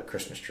got a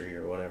Christmas tree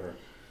or whatever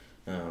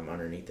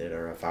underneath it,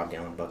 or a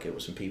 5-gallon bucket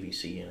with some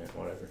PVC in it,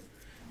 whatever.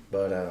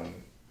 But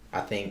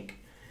I think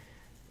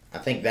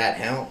that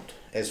helped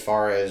as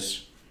far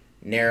as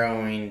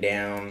narrowing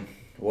down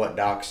what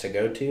docks to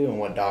go to and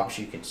what docks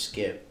you can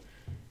skip.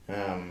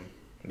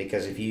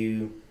 Because if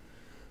you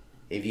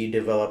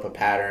develop a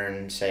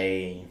pattern,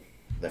 say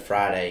the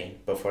Friday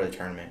before the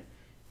tournament,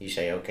 you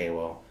say, okay,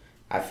 well,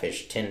 I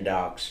fished 10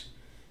 docks,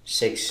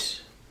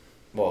 8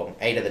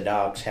 of the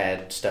docks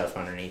had stuff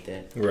underneath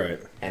it. Right.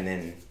 And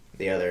then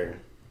the other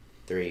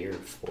 3 or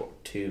 4,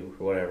 2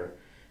 or whatever,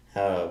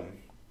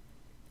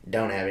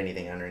 don't have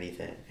anything underneath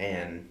it.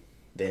 And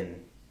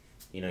then,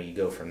 you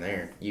go from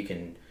there. You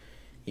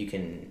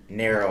can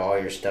narrow all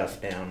your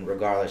stuff down,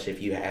 regardless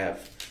if you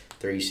have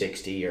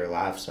 360 or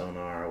live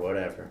sonar or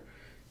whatever.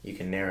 You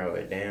can narrow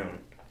it down.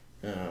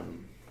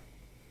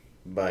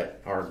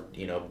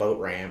 Boat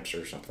ramps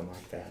or something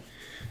like that.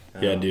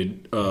 Yeah,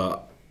 dude.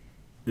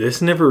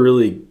 This never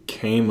really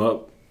came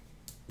up.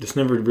 This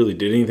never really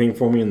did anything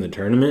for me in the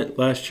tournament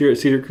last year at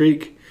Cedar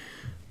Creek.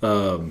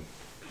 And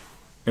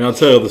I'll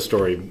tell you the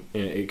story.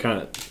 It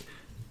kind of...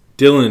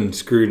 Dylan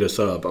screwed us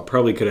up. I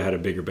probably could have had a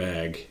bigger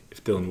bag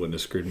if Dylan wouldn't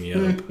have screwed me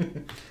up.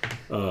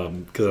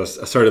 Because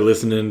I started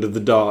listening to the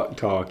dock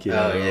talk.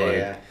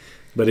 Yeah.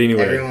 But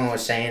anyway. Everyone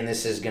was saying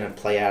this is going to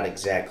play out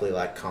exactly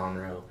like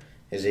Conroe.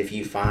 Is if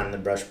you find the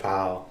brush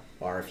pile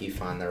or if you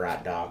find the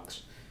right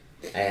docks.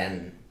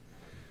 And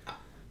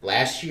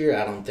last year,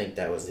 I don't think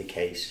that was the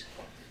case.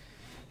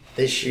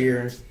 This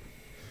year,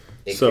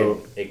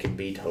 it could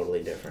be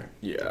totally different.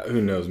 Yeah,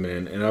 who knows,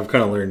 man. And I've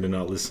kind of learned to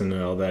not listen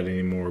to all that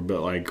anymore.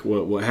 But like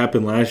what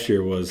happened last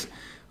year was,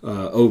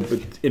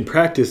 but in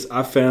practice,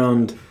 I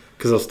found,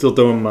 because I was still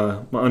throwing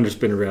my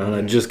underspin around.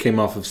 I just came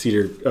off of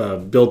Cedar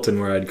Bilton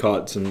where I'd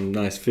caught some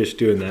nice fish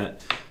doing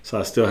that. So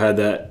I still had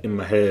that in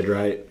my head,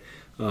 right,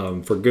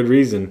 for good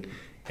reason.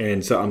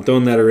 And so I'm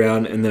throwing that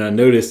around, and then I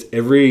noticed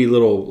every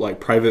little like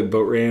private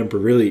boat ramp or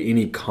really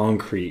any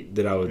concrete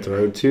that I would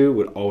throw to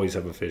would always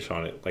have a fish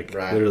on it, like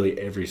literally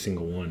every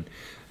single one.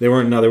 They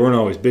weren't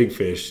always big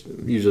fish,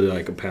 usually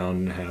like 1.5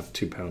 pound,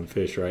 2 pound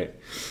fish, right?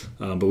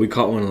 But we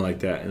caught one like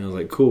that, and I was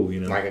like, cool,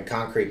 like a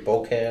concrete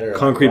bulkhead or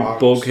concrete like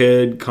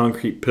bulkhead,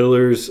 concrete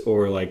pillars,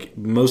 or like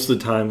most of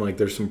the time like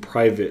there's some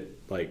private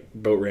like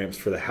boat ramps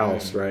for the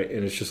house, right?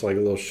 And it's just like a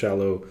little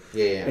shallow.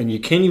 Yeah. And you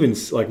can't even,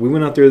 like, we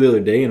went out there the other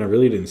day and I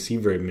really didn't see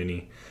very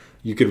many.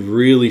 You could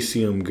really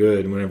see them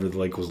good whenever the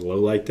lake was low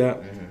like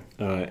that.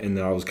 And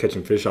then I was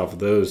catching fish off of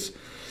those.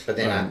 But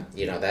then,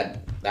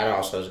 that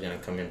also is going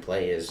to come in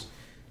play is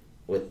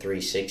with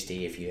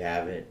 360, if you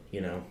have it,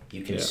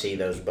 you can see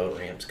those boat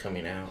ramps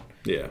coming out.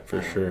 Yeah,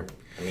 for sure.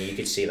 I mean, you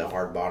could see the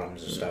hard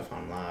bottoms and stuff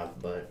on live,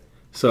 but...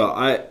 So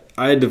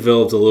I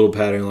developed a little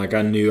pattern. Like,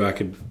 I knew I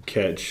could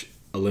catch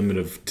a limit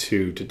of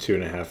 2 to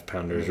 2.5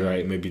 pounders,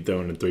 right? Maybe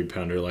throwing a 3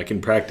 pounder. Like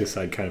in practice,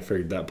 I'd kind of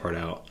figured that part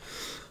out.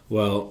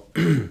 Well,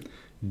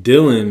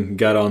 Dylan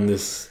got on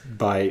this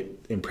bite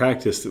in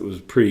practice that was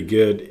pretty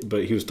good,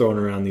 but he was throwing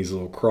around these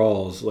little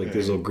crawls, like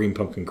these little green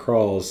pumpkin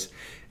crawls,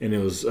 and it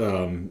was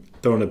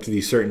thrown up to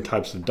these certain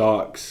types of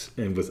docks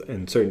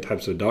and certain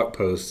types of dock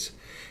posts,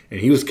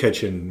 and he was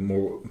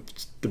catching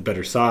the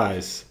better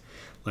size.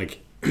 Like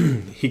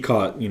he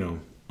caught,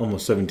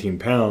 almost 17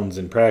 pounds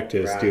in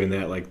practice, doing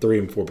that like 3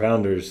 and 4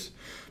 pounders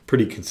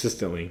pretty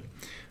consistently.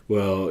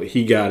 Well,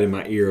 he got in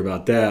my ear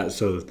about that.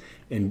 So,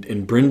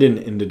 and Brendan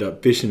ended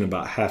up fishing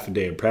about half a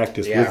day of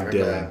practice with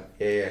Dylan.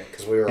 Yeah,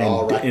 because we were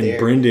all right there. And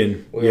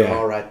Brendan, we were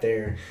all right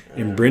there.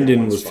 And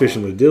Brendan was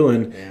fishing with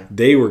Dylan. Yeah.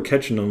 They were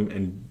catching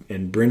them,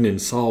 and Brendan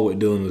saw what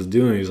Dylan was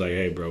doing. He was like,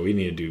 "Hey, bro, we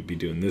need to be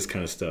doing this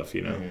kind of stuff,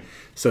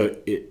 So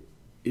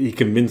he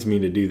convinced me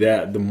to do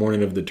that the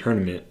morning of the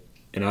tournament.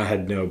 And I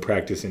had no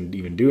practice in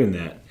even doing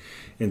that.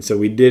 And so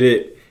we did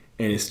it,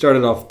 and it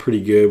started off pretty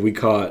good. We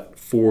caught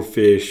 4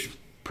 fish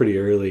pretty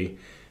early,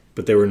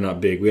 but they were not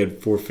big. We had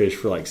 4 fish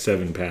for like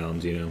 7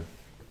 pounds, And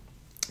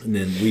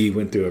then we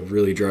went through a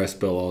really dry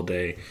spell all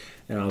day.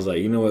 And I was like,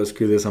 you know what,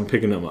 screw this. I'm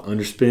picking up my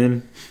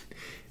underspin.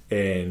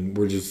 And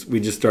we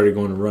just started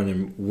going and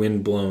running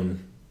wind-blown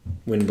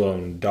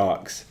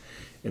docks.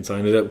 And so I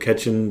ended up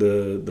catching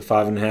the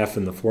 5.5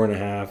 and the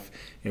 4.5,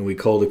 and we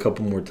culled a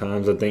couple more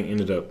times. I think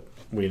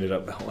we ended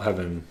up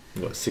having,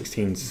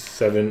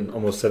 16.7,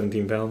 almost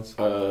 17 pounds?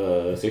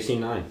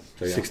 16.9.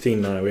 So, yeah.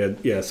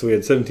 16.9. So we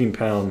had 17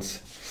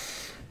 pounds.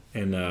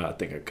 And I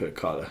think I could have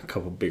caught a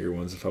couple bigger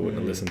ones if I wouldn't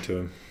have listened to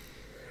him.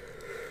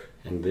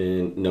 And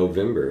then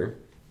November,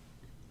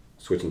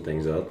 switching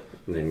things up,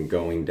 and then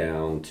going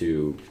down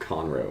to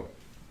Conroe.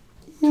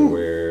 To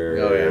where...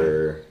 Oh,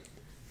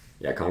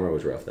 yeah. Yeah, Conroe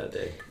was rough that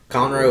day.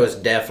 Conroe was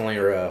definitely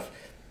rough.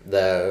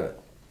 I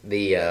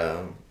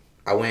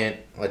went,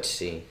 let's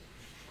see.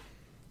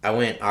 I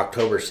went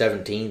October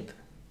 17th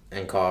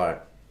and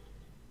caught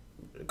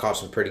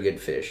some pretty good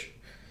fish.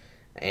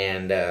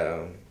 And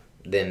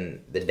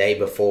then the day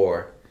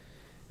before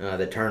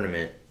the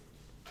tournament,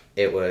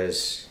 it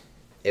was,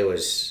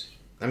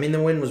 I mean,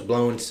 the wind was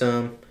blowing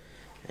some,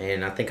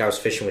 and I think I was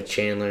fishing with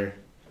Chandler.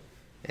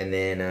 and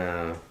then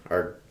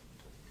or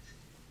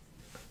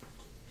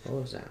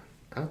what was that?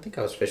 I don't think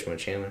I was fishing with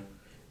Chandler.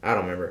 I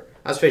don't remember.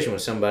 I was fishing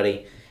with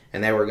somebody,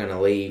 and they were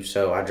gonna leave,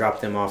 so I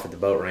dropped them off at the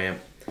boat ramp.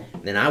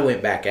 Then I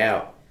went back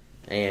out,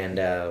 and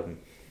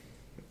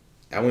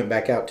I went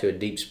back out to a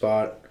deep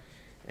spot,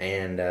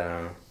 and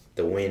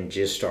the wind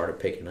just started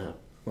picking up,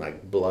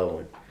 like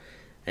blowing.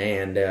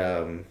 And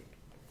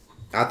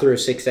I threw a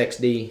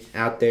 6XD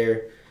out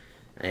there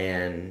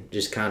and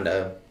just kind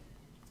of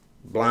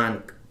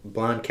blind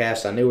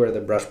cast. I knew where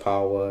the brush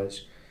pile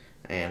was,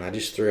 and I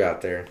just threw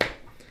out there.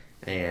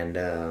 And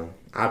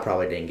I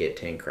probably didn't get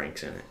 10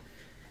 cranks in it.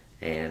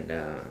 And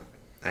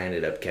I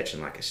ended up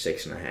catching like a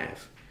 6.5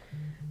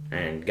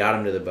 and got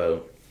him to the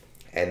boat.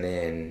 And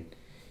then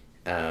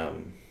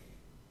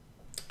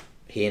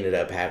he ended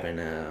up having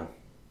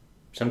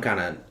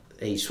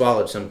he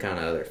swallowed some kind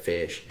of other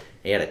fish.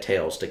 He had a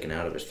tail sticking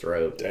out of his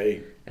throat.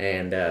 Dang.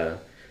 And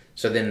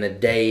so then the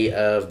day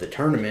of the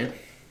tournament,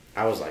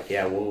 I was like,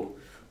 yeah, we'll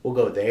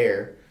go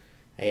there.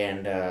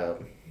 And,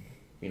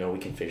 we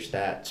can fish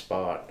that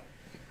spot.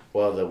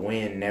 Well, the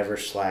wind never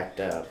slacked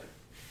up.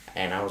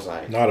 And I was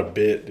like... Not a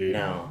bit, dude.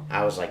 No.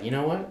 I was like, you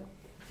know what?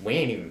 We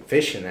ain't even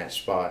fishing that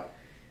spot.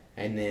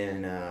 And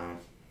then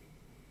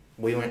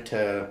we went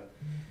to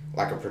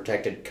like a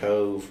protected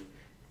cove,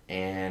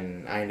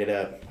 and I ended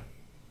up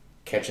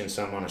catching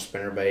some on a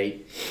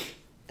spinnerbait.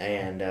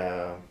 And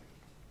then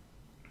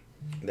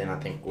I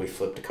think we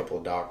flipped a couple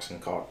of docks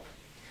and I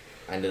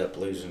ended up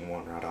losing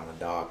one right on the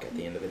dock at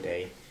the end of the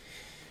day.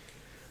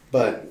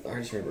 But I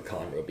just remember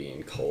Conroe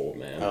being cold,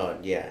 man. Oh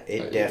yeah,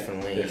 it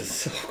definitely. It was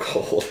so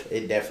cold.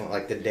 It definitely,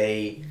 like the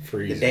day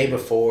Freezing.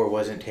 before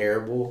wasn't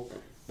terrible,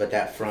 but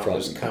that front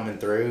was coming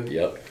through.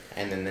 Yep.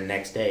 And then the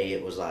next day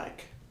it was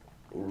like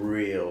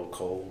real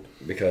cold.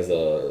 Because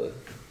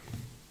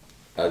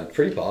I'm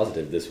pretty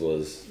positive this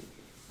was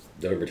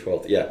November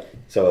 12th. Yeah.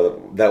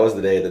 So that was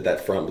the day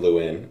that front blew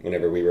in.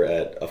 Whenever we were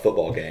at a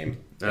football game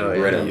in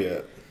Brenham.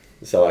 Yeah.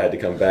 So I had to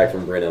come back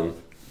from Brenham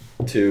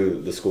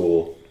to the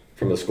school.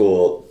 From the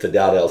school to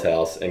Dowdell's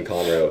house in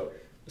Conroe,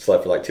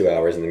 slept for like 2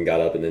 hours and then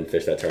got up and then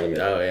fished that tournament.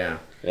 Oh yeah.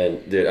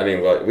 And dude, I mean,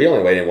 we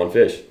only weighed in one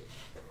fish.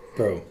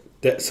 Bro,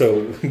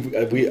 so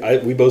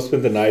we both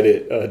spent the night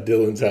at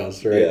Dylan's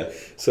house, right? Yeah.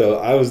 So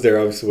I was there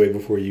obviously way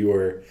before you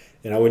were,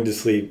 and I went to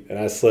sleep and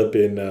I slept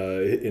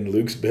in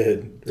Luke's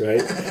bed,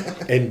 right?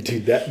 And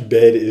dude, that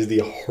bed is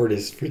the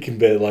hardest freaking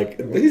bed. Like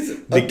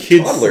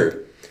Toddler.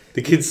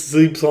 The kid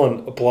sleeps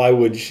on a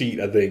plywood sheet,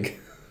 I think.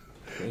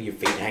 Your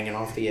feet hanging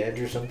off the edge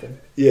or something?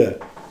 Yeah.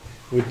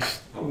 Which,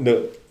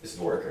 no. This is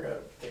work or no?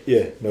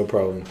 Yeah, no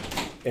problem.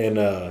 And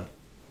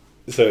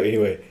so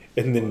anyway,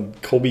 and then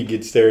Colby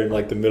gets there in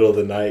like the middle of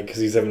the night because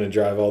he's having to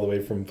drive all the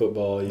way from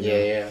football. You know?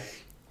 Yeah.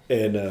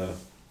 And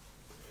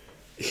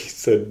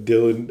so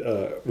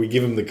Dylan, we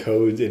give him the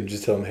codes and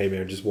just tell him, hey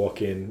man, just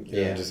walk in.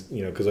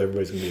 Because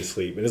everybody's gonna be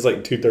asleep. And it's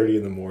like 2:30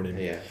 in the morning.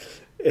 Yeah.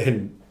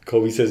 And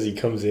Colby says he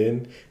comes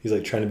in. He's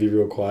like trying to be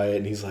real quiet,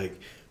 and he's like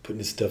putting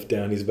his stuff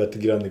down. He's about to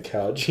get on the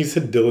couch. He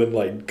said Dylan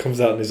like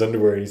comes out in his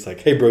underwear and he's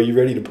like, "Hey, bro, you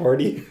ready to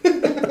party?"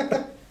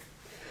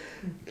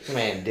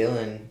 Man,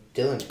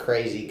 Dylan's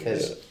crazy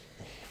because,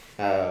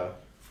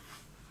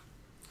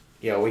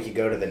 we could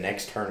go to the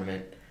next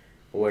tournament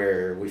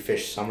where we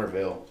fished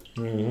Somerville,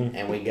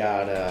 and we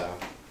got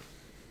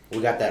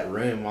that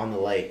room on the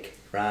lake.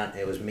 Right,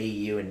 it was me,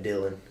 you, and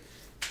Dylan,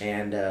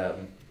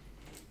 and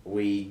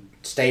we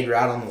stayed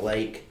right on the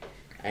lake,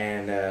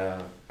 and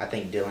I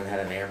think Dylan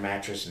had an air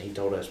mattress, and he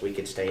told us we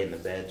could stay in the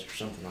beds or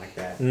something like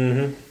that.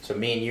 Mm-hmm. So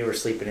me and you were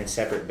sleeping in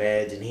separate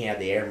beds, and he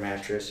had the air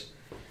mattress.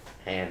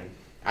 And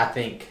I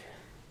think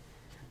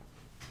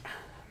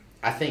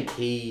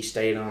he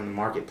stayed on the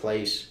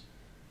marketplace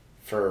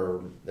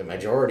for the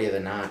majority of the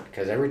night,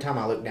 because every time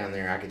I looked down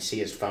there, I could see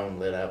his phone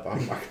lit up on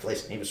the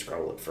marketplace, and he was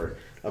scrolling for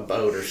a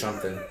boat or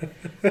something.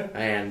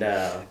 And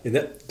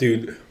that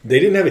dude, they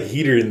didn't have a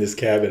heater in this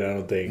cabin, I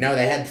don't think. No,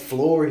 they had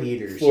floor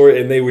heaters.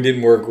 And they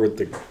didn't work with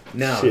the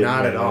not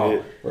at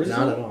all.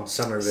 Not at all.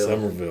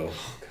 Somerville.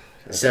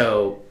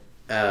 So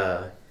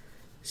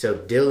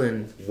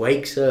Dylan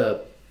wakes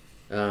up.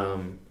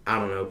 I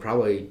don't know,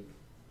 probably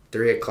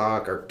 3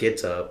 o'clock, or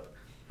gets up.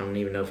 I don't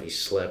even know if he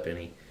slept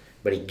any,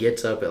 but he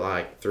gets up at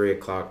like 3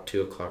 o'clock,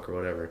 2 o'clock, or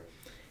whatever.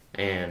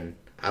 And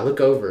I look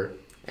over,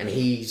 and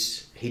he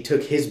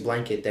took his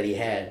blanket that he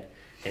had,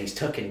 and he's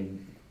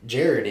tucking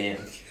Jared in.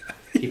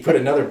 He put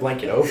another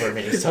blanket over him,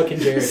 and he's tucking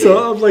Jared in.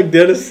 So I'm like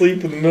dead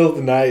asleep in the middle of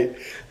the night,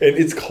 and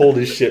it's cold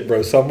as shit,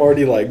 bro. So I'm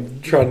already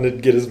like trying to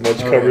get as much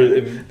cover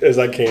as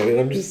I can, and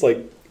I'm just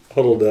like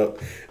huddled up.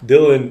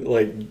 Dylan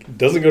like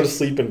doesn't go to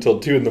sleep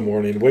until 2 in the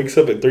morning, wakes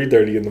up at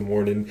 3:30 in the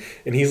morning,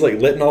 and he's like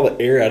letting all the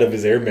air out of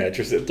his air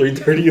mattress at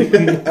 3:30 in the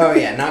morning. Oh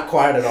yeah, not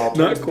quiet at all.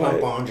 Not the quiet.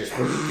 Pump on, just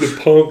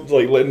the pump,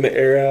 like letting the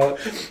air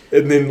out,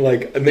 and then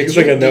like next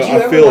thing I know,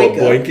 I feel a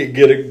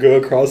blanket go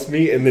across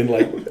me, and then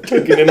like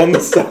tucking in on the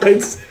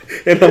sides,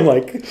 and I'm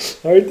like,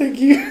 all right, thank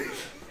you.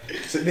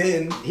 So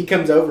then he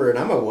comes over, and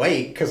I'm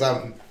awake because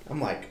I'm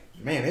like,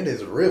 man, it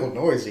is real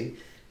noisy,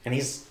 and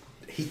he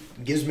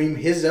gives me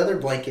his other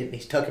blanket, and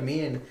he's tucking me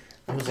in.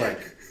 I was like,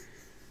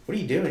 what are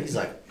you doing? He's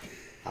like,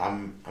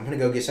 I'm gonna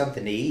go get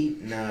something to eat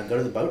and go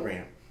to the boat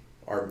ramp,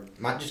 or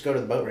might just go to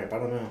the boat ramp. I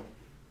don't know.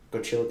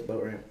 Go chill at the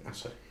boat ramp. I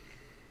said,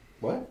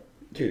 what?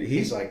 Dude,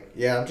 He's like,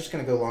 yeah, I'm just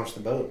gonna go launch the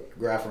boat,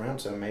 graph around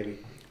some maybe.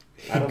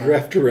 He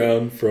graphed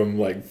around from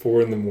like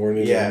 4 in the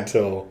morning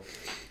until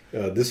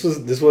this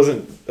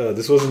wasn't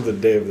the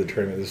day of the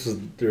tournament. This was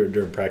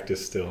during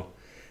practice still,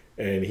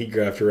 and he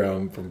graphed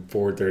around from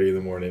 4:30 in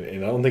the morning,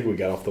 and I don't think we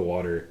got off the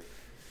water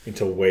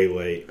until way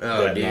late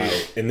that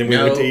night. And then we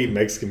went to eat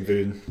Mexican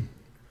food.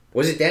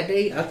 Was it that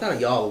day? I thought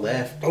y'all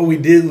left. Oh, we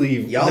did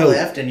leave. Y'all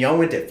left and y'all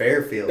went to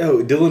Fairfield. No,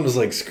 Dylan was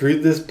like, screw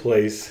this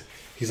place.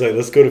 He's like,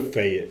 let's go to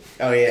Fayette.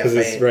 Oh, yeah, because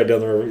it's right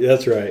down the river.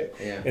 That's right.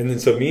 Yeah. And then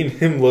so me and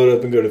him load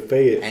up and go to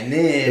Fayette. And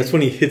then... That's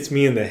when he hits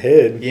me in the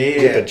head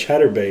with a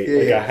chatterbait.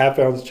 Like a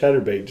half-ounce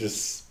chatterbait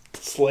just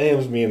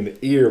slams me in the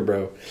ear,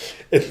 bro.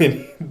 And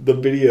then the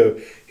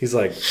video, he's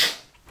like,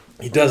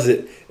 he does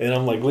it. And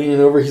I'm like leaning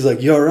over. He's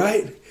like, you all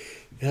right?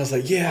 And I was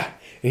like, yeah.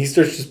 And he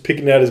starts just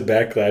picking out his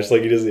backlash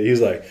like he does it.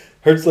 He's like,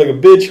 hurts like a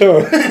bitch,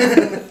 huh?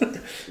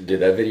 Dude,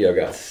 that video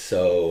got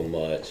so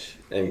much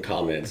in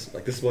comments.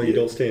 Like, this is why you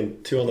don't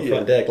stand 2 on the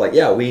front deck. Like,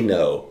 yeah, we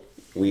know.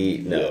 We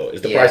know.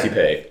 It's the price you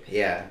pay.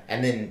 Yeah.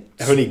 And then...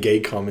 How many gay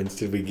comments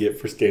did we get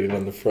for standing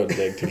on the front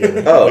deck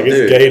together? Oh, like, dude.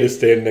 it's gay to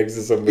stand next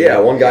to somebody. Yeah,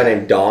 one guy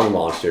named Dong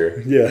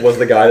Monster was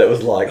the guy that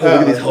was like, oh,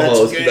 look at these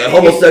homos. Gay. The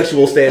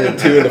homosexual standing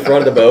 2 in the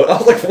front of the boat. I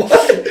was like,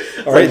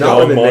 what? All right, like,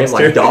 not with a name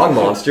like Dog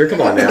Monster.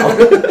 Come on now.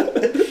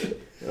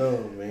 Oh,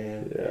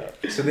 man.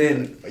 Yeah. So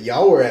then,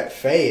 y'all were at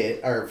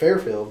Fayette, or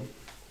Fairfield.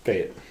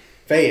 Fayette.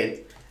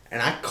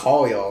 And I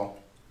call y'all.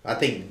 I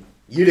think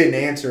you didn't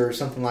answer or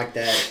something like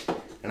that.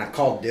 And I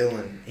called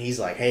Dylan. He's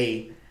like,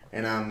 hey,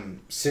 and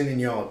I'm sending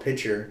y'all a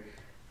picture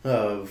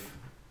of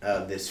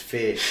this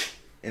fish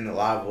in the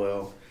live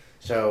well.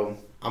 So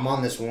I'm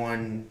on this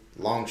one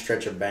long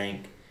stretch of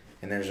bank,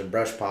 and there's a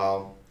brush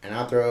pile, and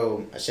I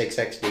throw a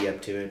 6XD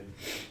up to it,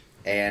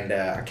 and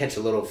I catch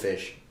a little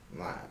fish.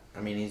 I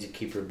mean, he's a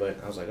keeper,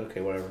 but I was like,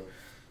 okay, whatever.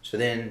 So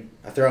then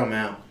I throw him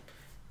out,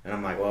 and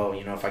I'm like, well,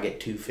 you know, if I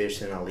get 2 fish,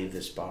 then I'll leave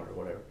this spot or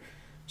whatever.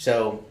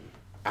 So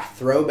I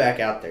throw back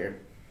out there,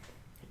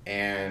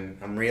 and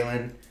I'm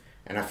reeling,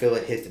 and I feel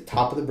it hit the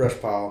top of the brush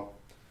pile,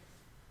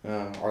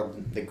 or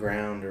the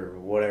ground or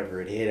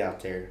whatever it hit out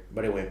there.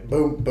 But it went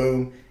boom,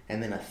 boom,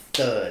 and then a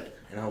thud.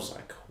 And I was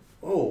like,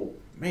 oh,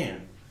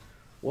 man,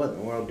 what in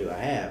the world do I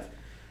have?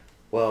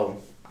 Well,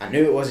 I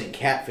knew it wasn't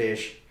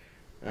catfish.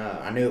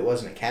 I knew it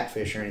wasn't a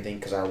catfish or anything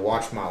because I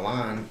watched my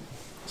line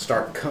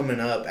start coming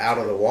up out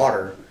of the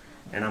water.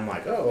 And I'm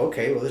like, oh,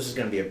 okay, well, this is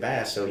going to be a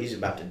bass, so he's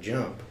about to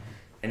jump.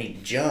 And he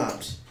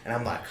jumps, and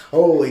I'm like,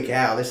 holy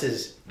cow, this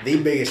is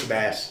the biggest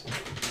bass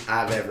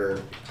I've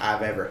ever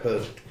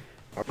hooked.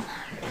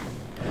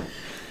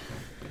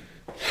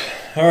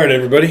 All right,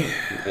 everybody.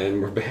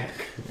 And we're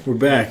back. We're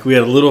back. We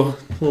had a little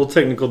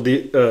technical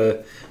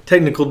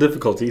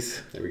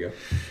difficulties. There we go.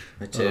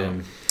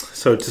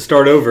 So to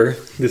start over,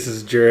 this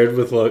is Jared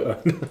with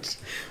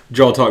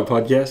Jaw Talk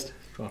Podcast.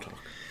 Jaw Talk.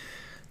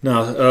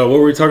 Now, what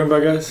were we talking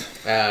about, guys?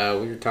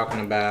 We were talking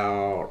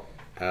about,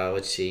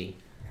 let's see,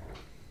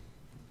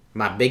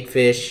 my big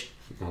fish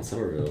On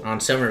Somerville. on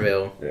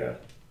Somerville. Yeah.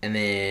 And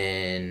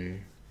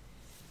then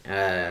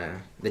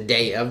the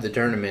day of the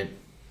tournament,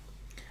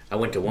 I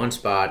went to one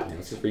spot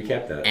Let's just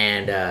recap that.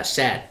 and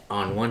sat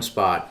on one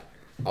spot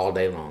all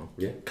day long.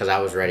 Yeah. Because I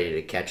was ready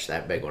to catch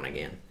that big one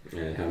again.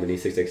 And how many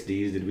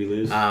 6XDs did we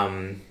lose?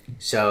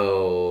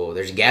 So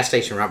there's a gas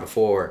station right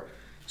before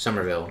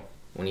Somerville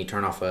when you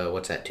turn off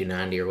what's that,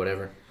 290 or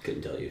whatever.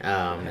 Couldn't tell you.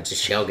 It's a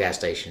Shell gas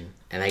station,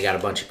 and they got a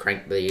bunch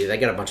of they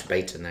got a bunch of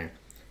baits in there,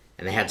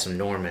 and they had some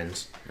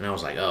Normans, and I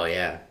was like, oh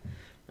yeah,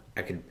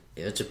 I could.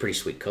 It's a pretty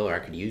sweet color. I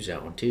could use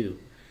that one too.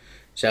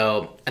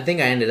 So I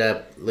think I ended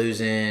up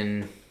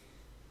losing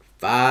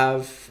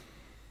five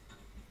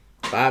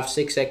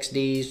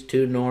 6XDs,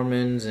 2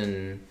 Normans,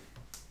 and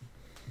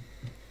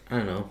I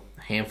don't know,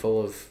 a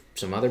handful of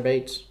some other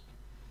baits,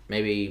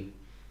 maybe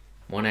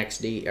 1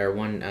 XD or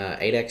 1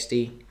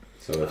 8XD.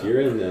 So if you're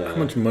in How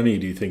much money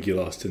do you think you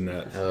lost in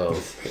that? Oh,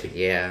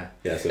 yeah.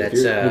 Yeah, so That's,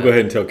 if you're, We'll go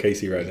ahead and tell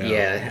Casey right now.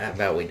 Yeah, how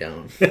about we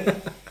don't?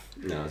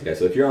 no, okay,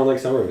 so if you're on Lake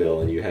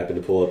Somerville and you happen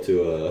to pull up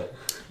to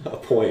a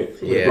point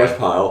with Yeah. a brush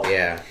pile,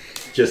 Yeah.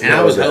 just And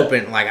know I was that-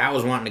 hoping, like, I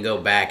was wanting to go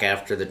back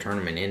after the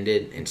tournament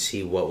ended and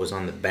see what was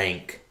on the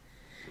bank.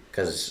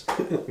 Because,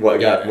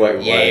 what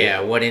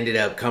ended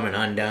up coming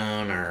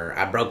undone, or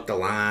I broke the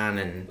line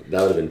and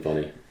that would have been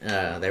funny.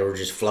 they were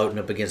just floating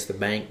up against the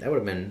bank. That would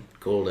have been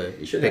cool to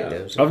You should pick have.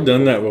 those. I've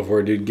done that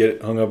before, dude.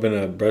 Get hung up in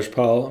a brush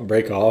pile,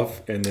 break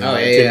off, and then Oh,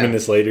 like yeah, 10 yeah.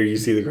 minutes later, you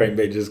see the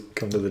crankbait just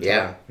come to the top.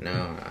 Yeah,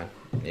 no,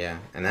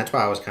 and that's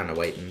why I was kind of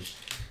waiting.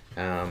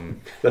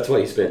 That's why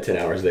you spent 10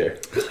 hours there.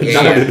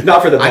 Yeah.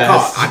 Not for the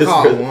bass. I just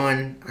caught for the-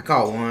 one. I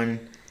caught one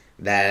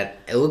that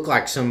it looked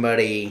like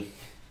somebody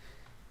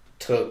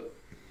took,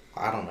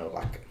 I don't know,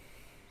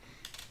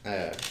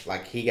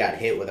 like he got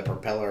hit with a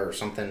propeller or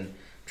something,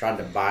 tried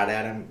to bite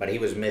at him, but he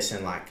was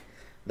missing like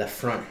the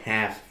front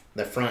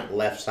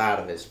left side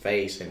of his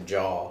face and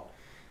jaw.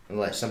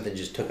 like something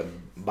just took a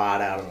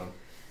bite out of him,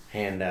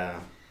 and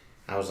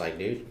I was like,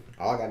 dude,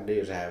 all I got to do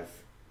is have,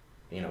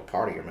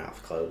 part of your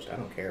mouth closed. I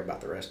don't care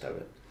about the rest of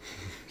it.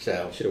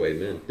 So should have weighed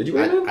him in. Did you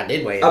weigh him in? I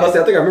did weigh him. I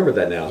think I remember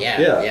that now.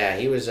 Yeah.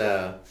 He was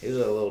a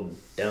little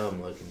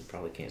dumb looking.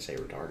 Probably can't say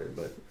retarded,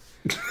 but.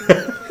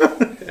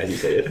 As you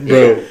say it,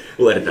 bro.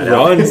 We'll edit that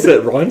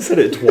out. Ron said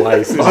it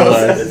twice. Ron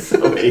said it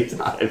so many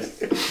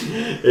times.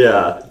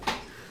 Yeah.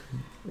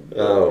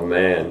 Oh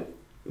man.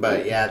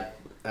 But yeah,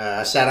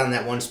 I sat on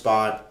that one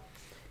spot,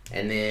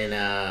 and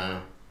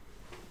then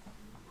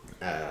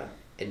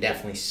it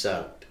definitely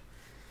sucked.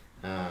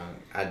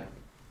 I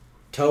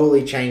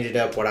totally changed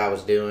up what I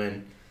was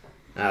doing.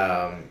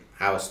 I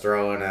was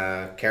throwing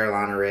a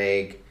Carolina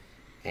rig,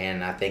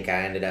 and I think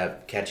I ended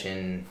up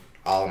catching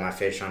all of my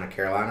fish on a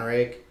Carolina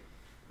rig.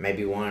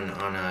 Maybe one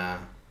on I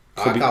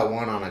caught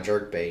one on a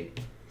jerkbait.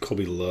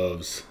 Colby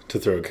loves to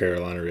throw a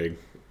Carolina rig.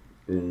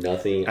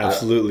 Nothing.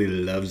 Absolutely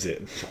loves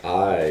it.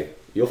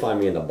 You'll find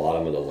me in the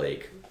bottom of the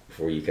lake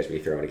before you catch me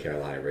throwing a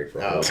Carolina rig for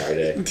a whole entire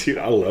day. Dude,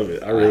 I love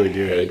it. I really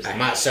do. Hate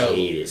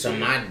it. So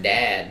my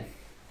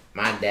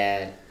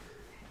dad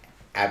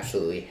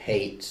absolutely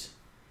hates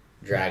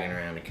dragging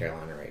around a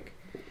Carolina rig,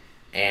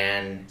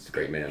 and It's a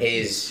great man.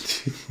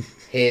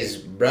 his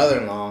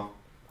brother-in-law,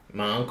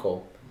 my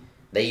uncle,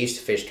 they used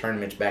to fish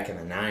tournaments back in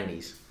the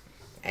 90s,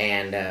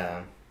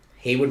 and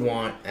he would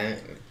want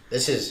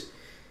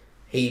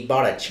he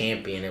bought a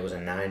Champion. It was a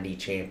 90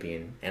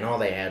 Champion, and all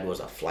they had was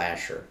a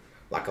flasher,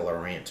 like a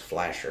Lowrance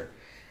flasher,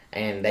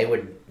 and they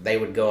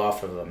would go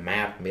off of a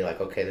map and be like,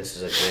 okay, this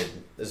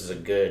is a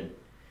good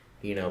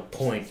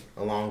point,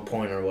 a long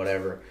point or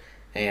whatever,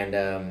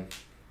 and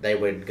they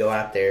would go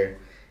out there,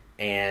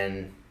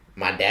 and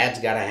my dad's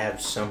got to have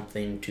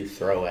something to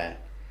throw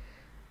at.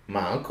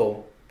 My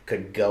uncle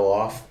could go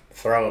off,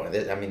 throw.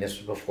 I mean, this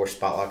was before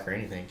spot lock or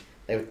anything.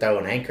 They would throw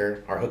an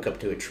anchor or hook up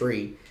to a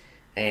tree,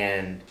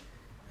 and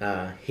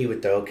he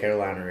would throw a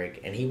Carolina rig,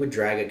 and he would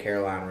drag a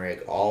Carolina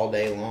rig all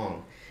day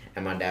long.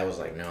 And my dad was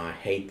like, no, I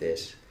hate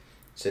this.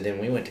 So then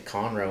we went to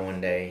Conroe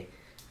one day,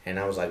 and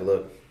I was like,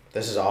 look,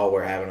 this is all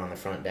we're having on the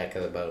front deck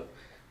of the boat.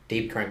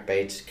 Deep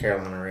crankbaits,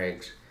 Carolina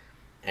rigs,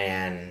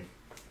 and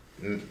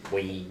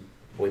we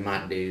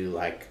might do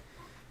like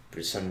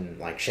some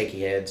like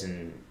shaky heads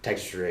and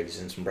Texas rigs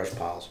and some brush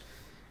piles.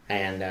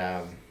 And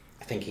I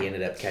think he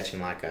ended up catching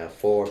like a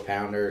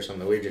 4-pounder or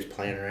something. We were just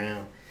playing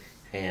around.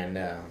 And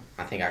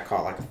I think I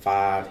caught like a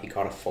 5. He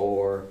caught a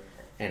 4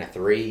 and a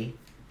 3.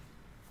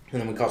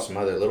 And then we caught some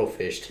other little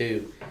fish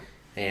too.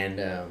 And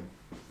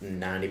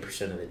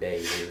 90% of the day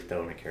we were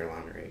throwing a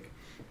Carolina rig.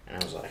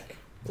 And I was like,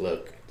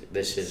 look,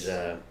 this is...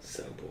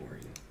 so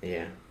boring.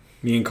 Yeah.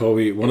 Me and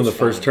Colby, one of the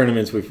first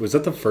tournaments was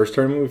that the first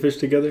tournament we fished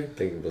together? I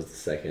think it was the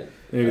second.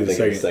 Maybe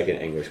the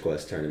second English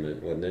Quest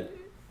tournament, wasn't it?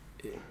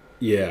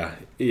 Yeah.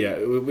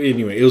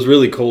 Anyway, it was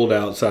really cold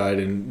outside,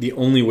 and the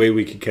only way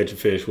we could catch a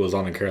fish was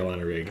on a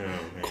Carolina rig. Oh,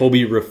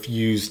 Colby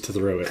refused to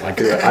throw it. I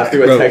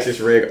threw a Texas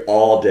rig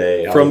all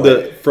day. From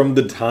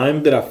the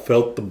time that I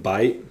felt the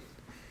bite,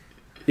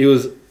 it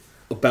was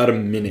about a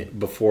minute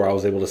before I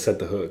was able to set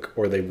the hook,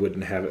 or they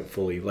wouldn't have it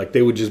fully. Like,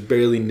 they would just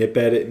barely nip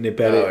at it, nip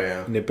at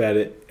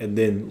it, and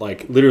then,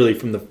 like, literally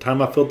from the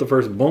time I felt the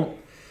first bump,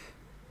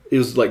 it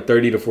was like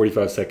 30 to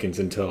 45 seconds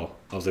until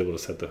I was able to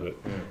set the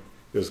hook.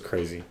 It was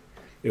crazy.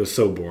 It was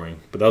so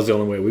boring. But that was the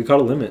only way. We caught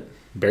a limit.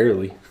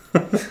 Barely. I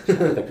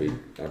think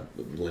our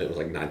limit was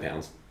like 9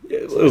 pounds.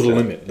 It was a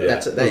limit.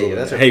 That's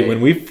okay. Hey,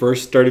 when we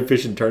first started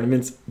fishing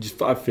tournaments, just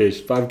 5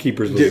 fish, 5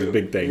 keepers was a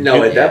big thing.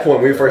 No, at that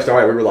point when we first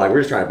started, we were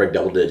just trying to break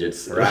double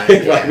digits.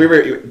 Right. Like we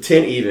were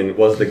 10 even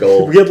was the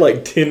goal. We had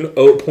like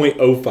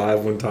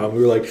 10.05 one time.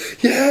 We were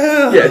like,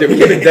 yeah. Yeah, dude, we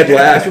came in dead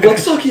last. We were like,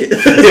 suck it.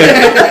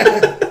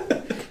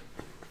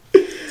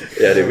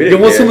 Yeah, dude, we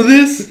didn't want care. some of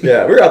this?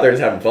 Yeah, we were out there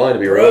just having fun, to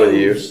be real with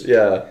you.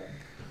 Yeah.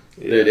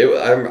 Dude,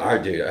 I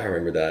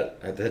remember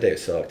that. That day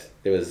sucked.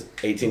 It was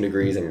 18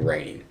 degrees and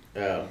raining.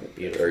 Oh,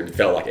 beautiful. Or it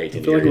felt like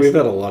 18 I feel degrees. like we've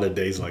had a lot of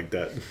days like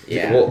that.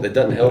 Yeah. Well, it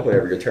doesn't help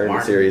whenever your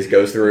tournament series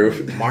goes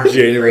through.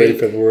 January, Creek.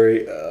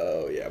 February.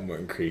 Oh, yeah,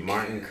 Martin Creek.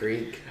 Martin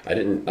Creek. I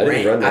didn't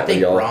run that. I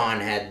think y'all. Ron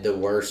had the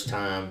worst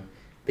time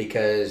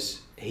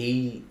because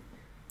he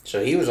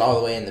was all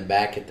the way in the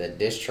back at the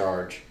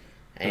discharge,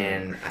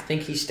 and I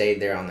think he stayed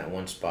there on that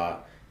one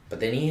spot. But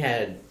then he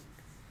had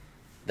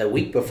the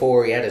week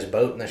before he had his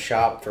boat in the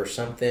shop for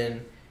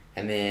something,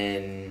 and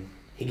then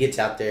he gets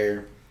out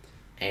there,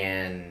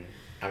 and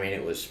I mean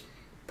it was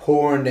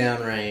pouring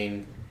down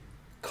rain,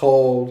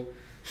 cold.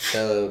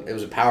 So it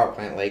was a power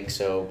plant lake,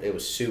 so it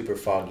was super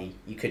foggy.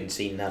 You couldn't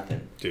see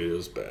nothing. Dude, it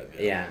was bad.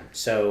 Yeah.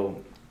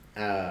 So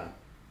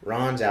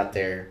Ron's out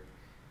there,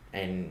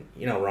 and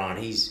Ron,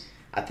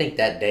 I think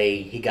that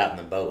day he got in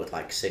the boat with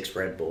like 6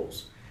 Red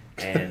Bulls,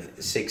 and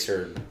 6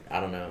 or I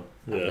don't know.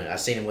 Yeah. I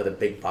seen him with a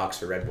big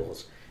box of Red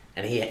Bulls,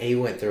 and he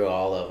went through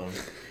all of them,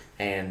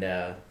 and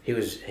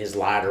his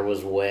lighter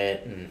was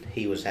wet, and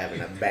he was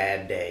having a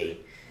bad day,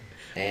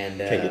 and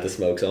Can't get the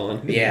smokes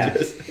on. yeah.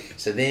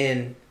 So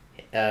then,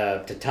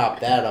 to top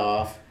that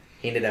off,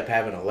 he ended up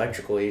having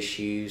electrical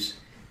issues,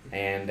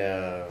 and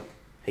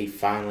he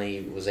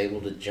finally was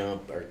able to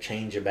jump or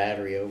change a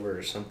battery over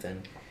or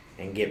something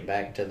and get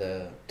back to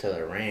the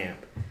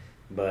ramp.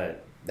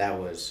 But that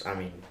was, I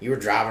mean, you were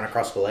driving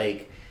across the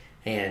lake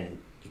and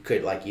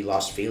you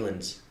lost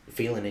feeling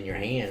in your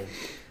hand.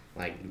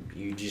 Like,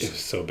 you just... It was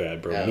so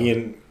bad, bro.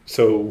 Oh.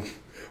 So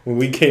when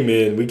we came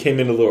in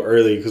a little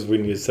early because we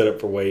needed to set up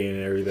for weigh-in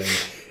and everything.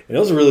 And it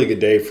was a really good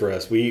day for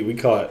us. We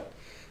caught...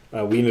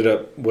 we ended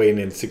up weighing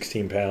in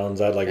 16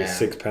 pounds. I had like a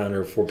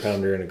 6-pounder,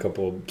 4-pounder, and a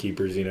couple of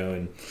keepers, you know,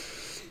 and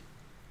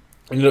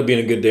it ended up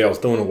being a good day. I was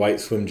throwing a white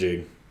swim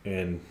jig,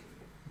 and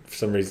for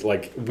some reason,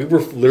 like, we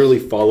were literally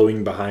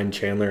following behind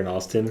Chandler and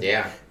Austin.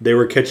 Yeah. They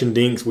were catching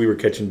dinks. We were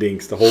catching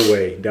dinks the whole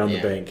way down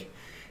the bank.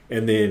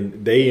 And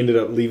then they ended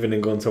up leaving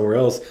and going somewhere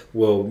else.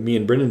 Well, me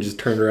and Brendan just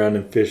turned around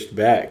and fished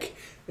back.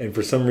 And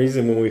for some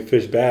reason, when we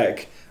fished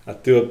back, I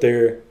threw up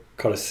there,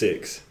 caught a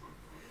 6.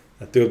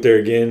 I threw up there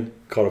again,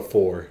 caught a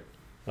 4.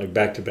 Like,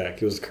 back to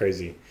back. It was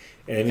crazy.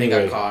 And I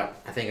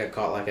think I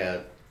caught like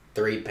a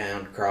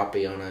 3-pound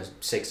crappie on a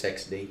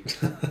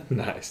 6XD.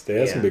 Nice. They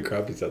have some big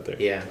crappies out there.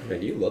 Yeah.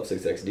 Man, you love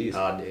 6XDs.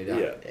 Oh, dude.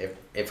 Yeah.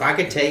 If I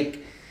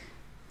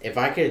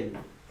could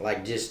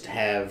like just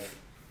have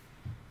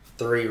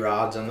 3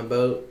 rods on the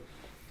boat,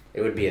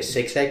 it would be a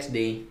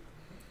 6XD.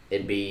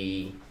 It'd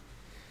be,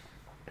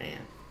 man,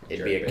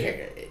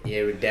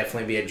 it would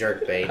definitely be a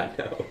jerk bait. I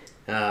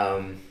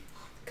know.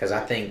 Because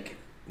I think,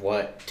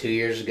 2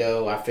 years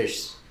ago, I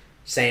fished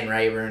San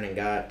Rayburn and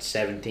got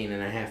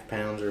 17.5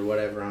 pounds or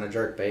whatever on a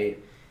jerk bait.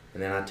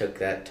 And then I took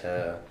that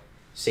to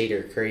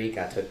Cedar Creek.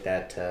 I took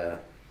that to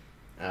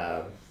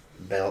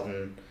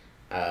Belton.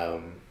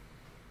 I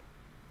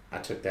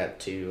took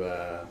that to...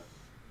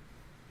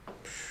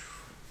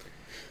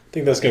 I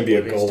think that's going to be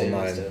a goal of Livingston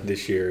mine and stuff.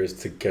 this year is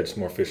to catch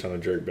more fish on a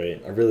jerk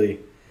bait. I really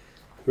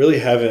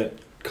haven't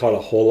caught a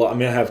whole lot. I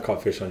mean, I have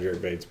caught fish on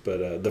jerk baits,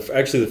 but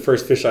actually the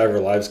first fish I ever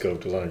live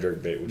scoped was on a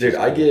jerk bait. Dude,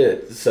 I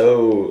get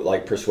so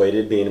like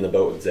persuaded being in the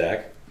boat with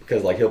Zach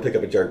because like he'll pick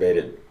up a jerk bait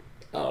at,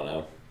 I don't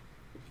know,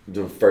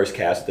 the first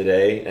cast of the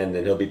day, and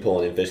then he'll be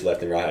pulling in fish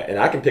left and right, and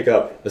I can pick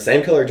up the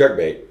same color jerk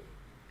bait.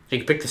 You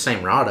can pick the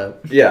same rod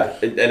up. Yeah,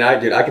 and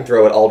I can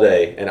throw it all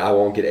day, and I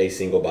won't get a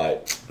single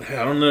bite.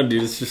 I don't know,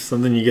 dude. It's just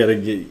something you gotta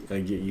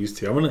get used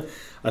to.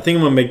 I think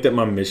I'm gonna make that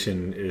my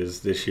mission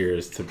this year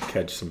is to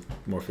catch some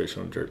more fish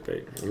on jerk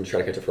bait. I'm gonna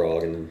try to catch a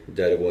frog in the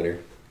dead of winter.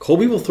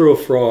 Colby will throw a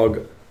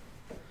frog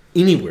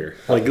anywhere.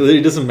 Like,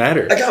 it doesn't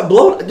matter. I got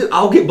blown. Dude,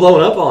 I'll get blown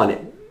up on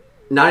it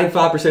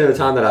 95% of the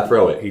time that I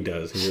throw it. He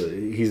does.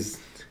 He's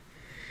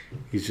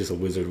just a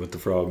wizard with the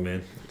frog,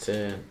 man. That's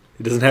it.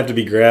 It doesn't have to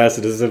be grass.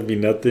 It doesn't have to be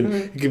nothing.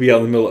 It could be out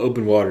in the middle of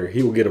open water.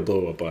 He will get a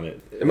blow up on it.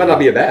 It might not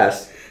be a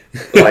bass.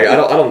 Like I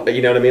don't.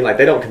 You know what I mean? Like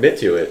they don't commit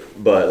to it,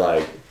 but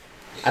like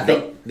I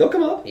think they'll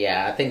come up.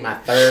 Yeah, I think my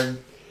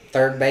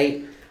third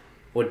bait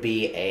would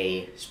be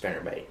a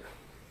spinner bait.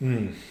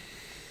 Mm.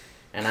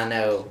 And I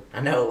know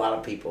a lot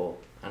of people.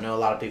 I know a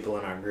lot of people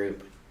in our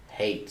group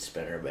hate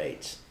spinner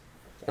baits.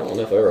 I don't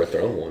know if I've ever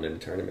thrown one in a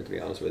tournament, to be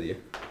honest with you.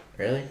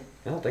 Really?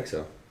 I don't think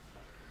so.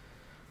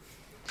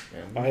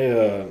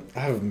 Yeah. I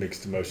have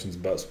mixed emotions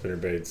about spinner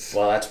baits.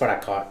 Well, that's what I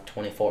caught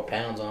 24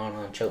 pounds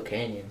on Choke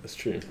Canyon. That's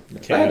true.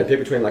 If I had to pick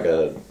between like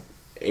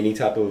any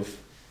type of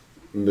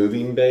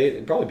moving bait,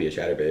 it'd probably be a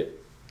chatterbait.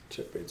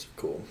 Chat baits are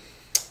cool.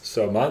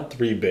 So my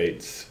 3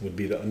 baits would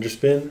be the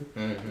underspin.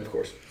 Mm-hmm. Of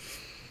course.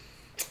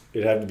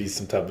 It'd have to be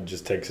some type of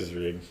just Texas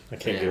rig. I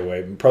can't get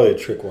away. Probably a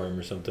trick worm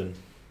or something.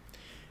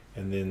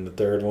 And then the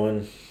third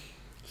one,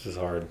 this is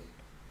hard.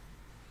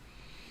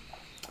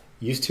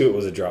 Used to it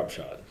was a drop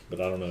shot,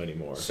 but I don't know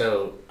anymore.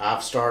 So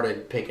I've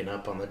started picking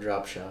up on the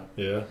drop shot.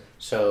 Yeah.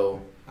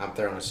 So I'm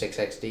throwing a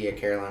 6XD, a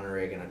Carolina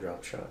rig, and a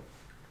drop shot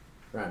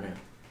right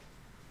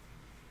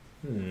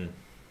now.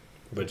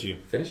 But you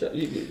Finish up.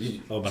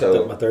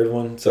 my third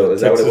one. So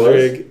is Texas that what it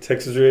was? rig,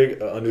 Texas rig,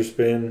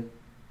 underspin.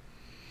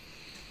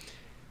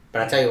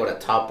 But I tell you what, a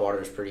top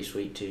water is pretty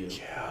sweet too.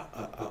 Yeah,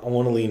 I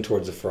want to lean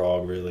towards a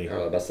frog, really. I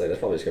was about to say that's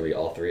probably just gonna be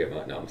all 3 of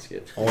them. No, I'm just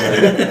kidding.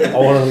 I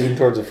want to lean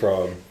towards a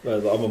frog.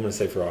 I'm going to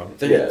say frog.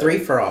 Three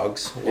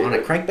frogs on a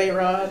crankbait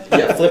rod,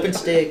 a flipping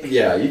stick.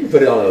 Yeah, you can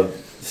put it on a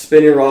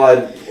spinning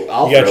rod. You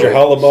got your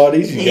hollow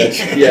bodies. You got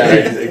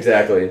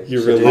exactly.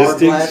 your Hard realistics.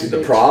 plastic.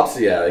 The props.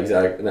 Yeah,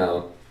 exactly.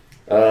 No,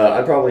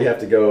 I'd probably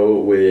have to go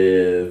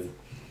with.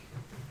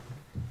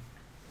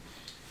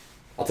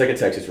 I'll take a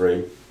Texas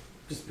rig,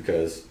 just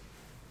because.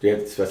 Do you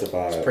have to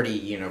specify? It's pretty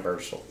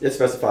universal. You have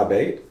to specify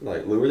bait,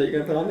 like lure that you're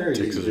gonna put on there.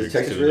 Texas rig.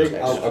 Texas rig.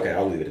 Okay,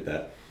 I'll leave it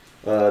at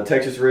that.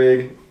 Texas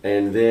rig,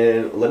 and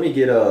then let me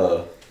get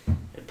a.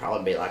 It'd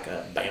probably be like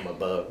a Bama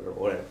bug or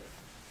whatever.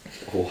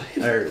 What?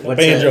 Or A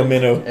banjo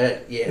minnow.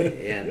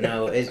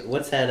 No.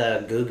 What's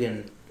that?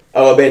 Guggen.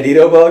 Oh, a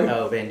bandito bug.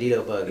 Oh,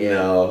 bandito bug. Yeah,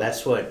 No.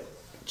 that's what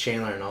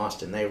Chandler and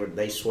Austin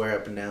they swear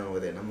up and down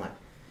with it. And I'm like,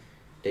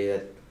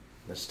 dude,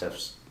 that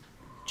stuff's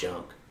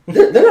junk.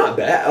 They're not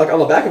bad. Like on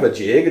the back of a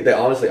jig, they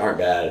honestly aren't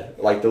bad.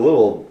 Like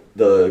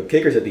the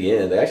kickers at the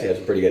end, they actually have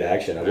some pretty good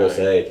action, I will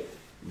say.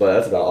 But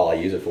that's about all I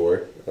use it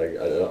for. Like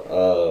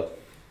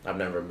I've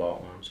never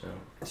bought one, so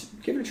just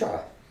give it a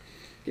try.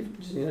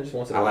 Just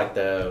once in I a while. like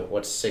the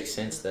what's 6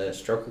 cents, the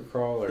stroker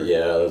crawl. Or Yeah,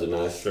 those are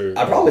nice. Sure.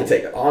 I probably I'd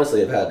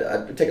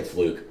take a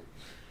fluke.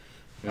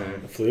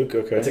 A fluke,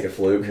 okay. I'd take a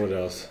fluke. What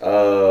else?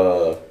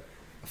 Uh,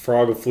 A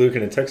frog, a fluke,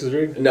 and a Texas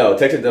rig. no,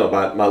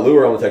 my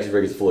lure on the Texas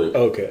rig is a fluke.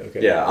 Okay.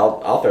 Yeah,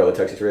 I'll throw a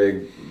Texas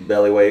rig,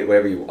 belly weight,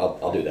 whatever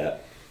I'll do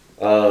that.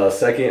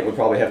 Second would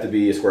probably have to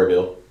be a square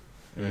bill.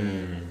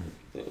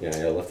 Yeah,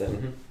 I left that.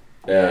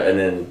 Yeah, and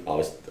then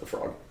obviously a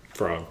frog.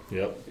 Frog.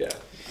 Yep. Yeah.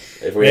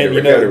 If we Man, had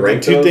you to know,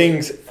 rank the two those,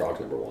 things. frog's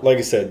number one. Like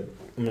I said,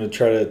 I'm gonna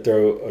try to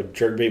throw a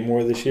jerkbait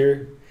more this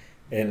year,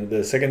 and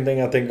the second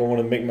thing I think I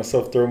want to make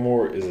myself throw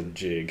more is a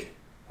jig,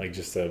 like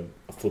just a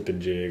flipping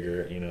jig,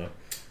 or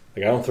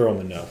like I don't throw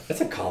them enough.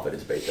 That's a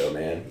confidence bait, though,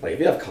 man. Like if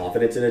you have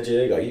confidence in a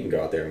jig, like you can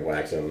go out there and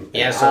wax them.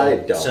 Yeah, I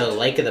don't. so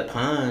Lake of the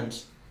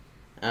Ponds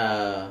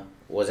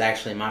was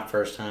actually my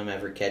first time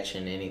ever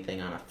catching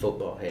anything on a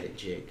football headed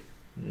jig,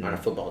 on a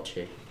football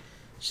jig.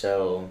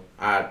 So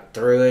I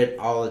threw it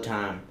all the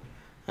time,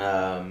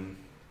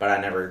 but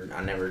I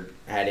never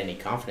had any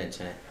confidence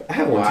in it. I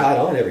have one tied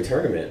on every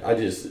tournament. I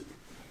just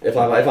if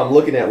I'm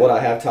looking at what I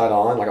have tied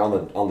on, like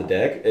on the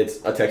deck,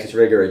 it's a Texas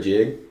rig or a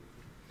jig.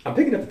 I'm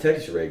picking up the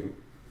Texas rig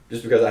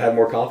just because I have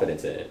more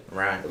confidence in it.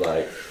 Right.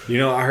 Like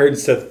I heard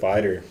Seth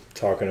Feider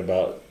talking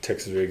about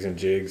Texas rigs and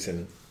jigs,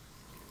 and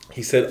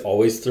he said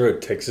always throw a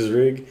Texas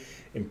rig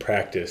in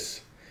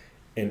practice,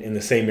 in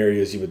the same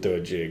areas you would throw a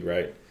jig,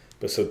 right?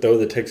 But so throw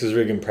the Texas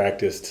rig in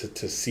practice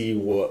to see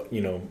what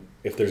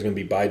if there's going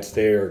to be bites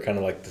there, or kind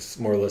of like this,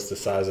 more or less the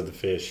size of the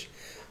fish.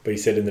 But he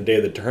said in the day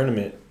of the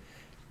tournament,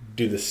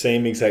 do the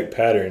same exact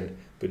pattern,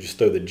 but just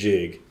throw the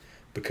jig,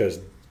 because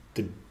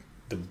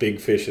the big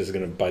fish is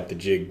going to bite the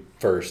jig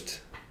first,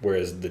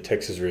 whereas the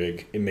Texas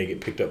rig, it may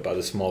get picked up by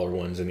the smaller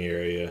ones in the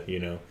area,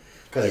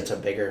 Because it's a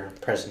bigger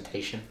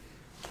presentation.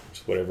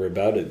 Just whatever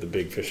about it, the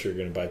big fish are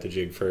going to bite the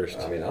jig first.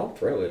 I mean, I'll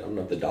throw it. I don't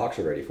know if the docks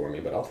are ready for me,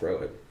 but I'll throw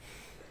it.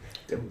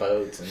 The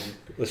boats and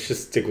Let's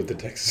just stick with the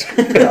Texas.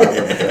 Bro,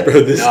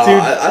 this dude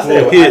I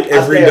will hit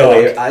every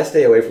dog. I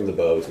stay away from the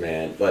boats,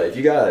 man. But if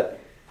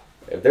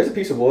if there's a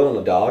piece of wood on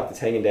the dock that's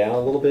hanging down a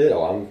little bit,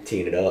 I'm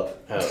teeing it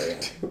up. oh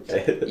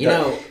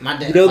yeah. My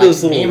dad,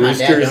 those me little and my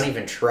dad roosters? don't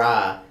even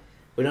try.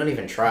 We don't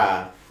even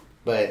try,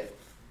 but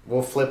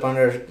we'll flip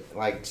under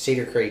like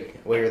Cedar Creek.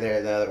 We were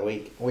there the other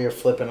week. We were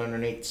flipping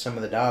underneath some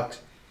of the docks,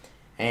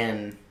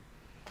 and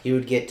he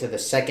would get to the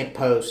second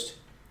post,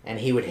 and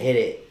he would hit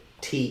it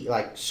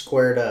like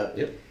squared up.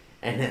 Yep.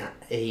 And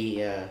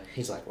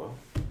he's like, well,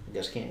 I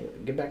just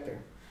can't get back there.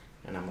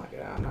 And I'm like,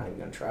 I'm not even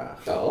gonna try.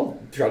 I'll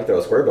try to throw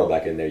a square bill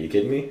back in there. You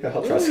kidding me?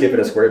 I'll try skipping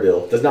a square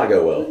bill. Does not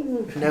go well.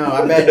 No,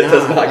 I bet It not.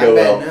 does not go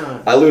well.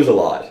 Not. I lose a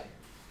lot.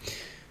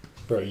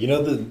 Bro,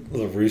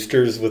 the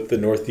roosters with the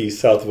northeast,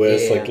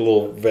 southwest, Yeah. like the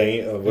little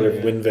vein, whatever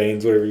wind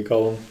vanes, whatever you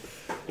call them.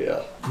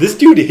 Yeah. This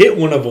dude hit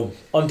one of them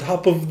on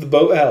top of the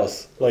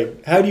boathouse.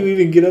 Like, how do you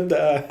even get up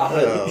the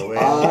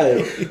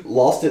I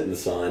lost it in the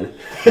sun.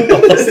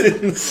 Lost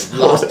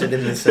it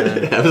in the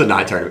sun. That was a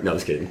night tournament. No, I'm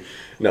just kidding.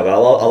 No, but I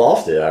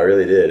lost it. I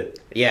really did.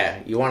 Yeah,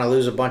 you want to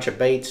lose a bunch of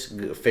baits?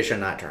 Fish a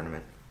night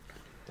tournament.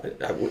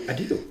 I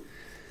do.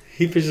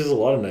 He fishes a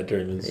lot of night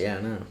tournaments. Yeah,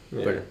 I know.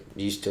 Yeah. But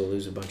do you still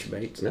lose a bunch of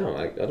baits? No,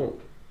 I don't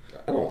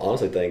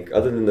honestly think,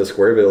 other than the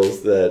square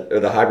bills or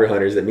the hybrid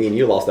hunters that me and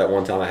you lost that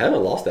one time, I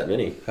haven't lost that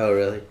many. Oh,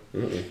 really?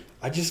 Mm-mm.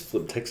 I just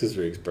flip Texas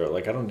rigs, bro.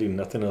 Like, I don't do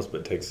nothing else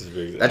but Texas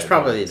rigs. That's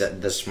probably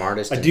the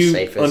smartest I and do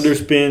safest.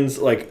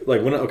 underspins, like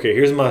when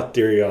here's my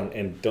theory on,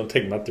 and don't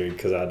take my theory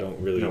because I don't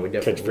really No, we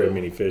catch definitely very will.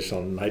 many fish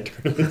on night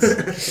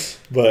tournaments.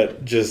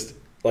 But just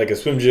like a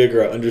swim jig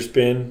or an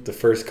underspin the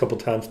first couple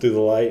times through the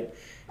light.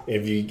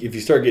 If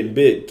you start getting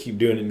bit, keep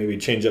doing it. Maybe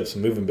change up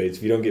some moving baits.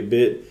 If you don't get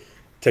bit,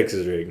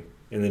 Texas rig,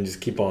 and then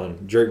just keep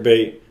on jerk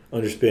bait,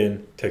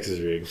 underspin, Texas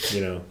rig.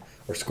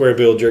 Or square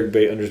bill, jerk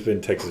bait,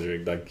 underspin, Texas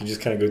rig. Like, you just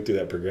kind of go through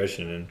that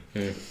progression.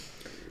 And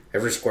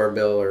Every square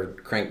bill or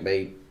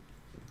crankbait,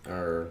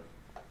 or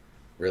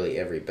really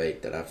every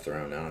bait that I've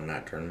thrown out on a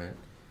night tournament,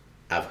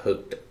 I've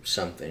hooked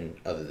something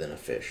other than a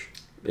fish.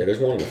 Yeah, there's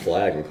one on the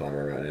flag I'm climbing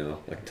right now.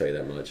 I can tell you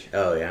that much.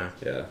 Oh, yeah.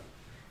 Yeah.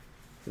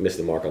 Missed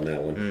the mark on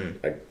that one.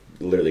 I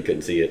literally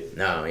couldn't see it.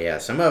 No, yeah.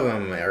 Some of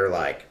them are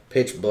like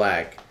pitch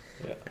black,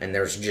 Yeah. and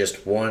there's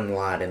just one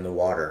light in the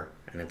water.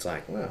 And it's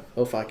like, well,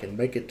 hope I can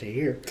make it to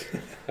here.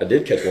 I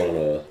did catch one on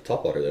a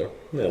topwater, though.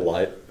 That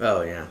light.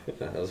 Oh, yeah. Yeah,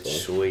 that was fun.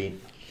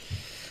 Sweet.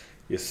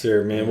 yes,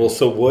 sir, man. Well,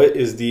 so what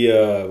is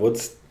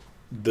what's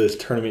the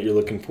tournament you're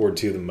looking forward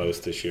to the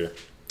most this year?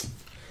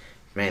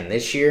 Man,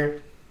 this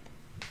year...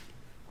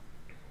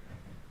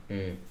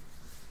 Do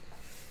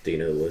you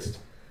know the list?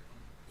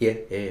 Yeah.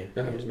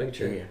 No, I'm just making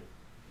sure.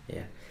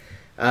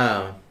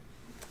 Yeah.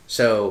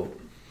 So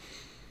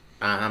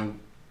I'm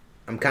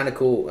kind of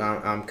cool.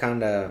 I'm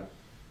kind of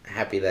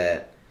happy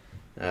that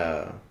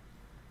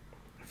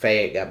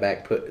Fayette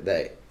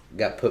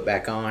got put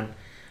back on,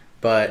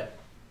 but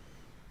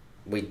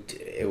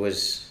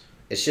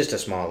it's just a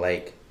small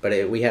lake,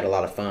 but we had a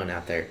lot of fun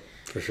out there.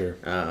 For sure.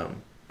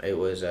 It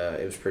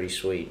was pretty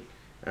sweet,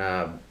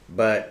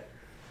 but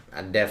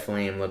I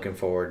definitely am looking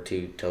forward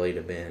to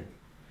Toledo Bend.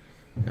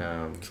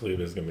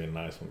 Toledo is gonna be a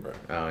nice one, bro.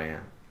 Oh yeah,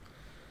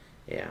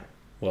 yeah.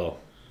 Well,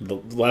 the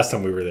last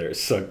time we were there, it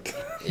sucked.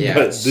 Yeah,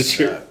 But this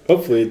year,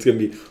 hopefully it's gonna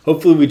be.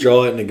 Hopefully we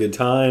draw it in a good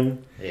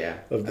time. Yeah,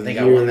 I think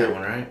I won that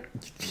one, right?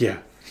 Yeah,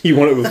 you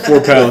won it with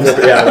 4 pounds.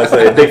 Yeah, that's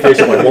a big fish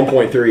at like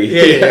 1.3.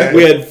 Yeah.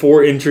 We had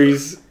 4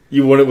 entries.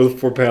 You won it with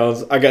 4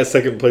 pounds. I got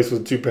second place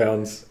with 2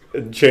 pounds.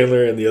 And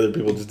Chandler and the other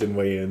people just didn't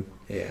weigh in.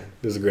 Yeah.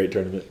 It was a great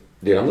tournament.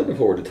 Dude, I'm looking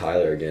forward to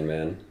Tyler again,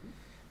 man.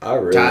 I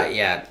really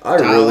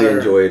Tyler,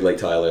 enjoyed Lake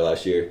Tyler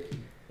last year.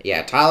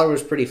 Yeah, Tyler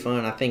was pretty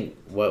fun. I think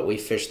we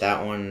fished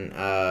that one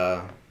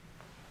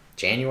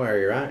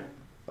January, right?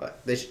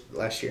 This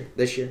year.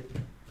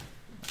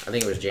 I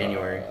think it was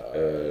January.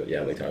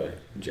 Yeah, Lake Tyler,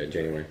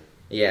 January.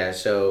 Yeah,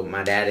 so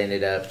my dad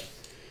ended up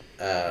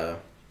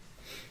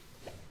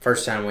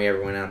first time we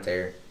ever went out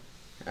there.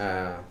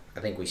 I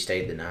think we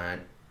stayed the night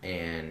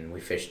and we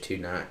fished 2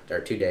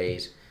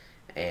 days,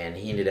 and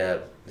he ended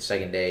up the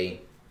second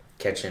day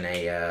catching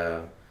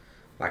a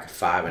like a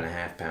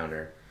 5.5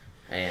 pounder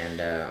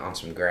and on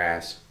some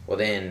grass. Well,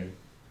 then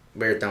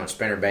we were throwing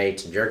spinner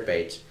baits and jerk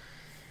baits,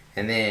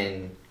 and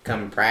then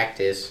come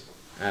practice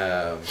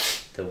the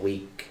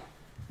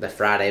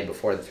Friday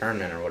before the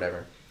tournament or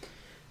whatever.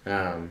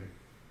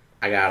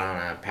 I got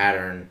on a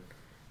pattern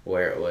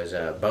where it was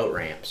boat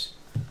ramps,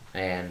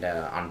 and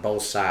on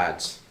both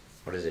sides.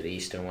 What is it,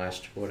 east and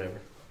west or whatever?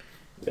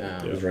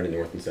 Yeah, it was running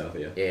north and south,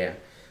 yeah. Yeah.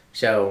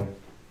 So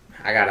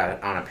I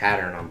got on a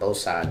pattern on both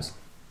sides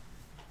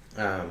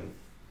the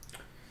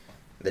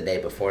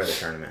day before the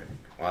tournament.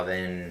 Well,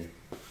 then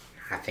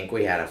I think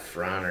we had a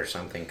front or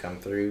something come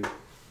through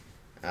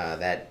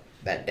that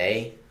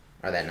day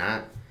or that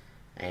night,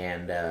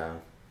 and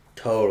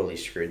totally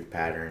screwed the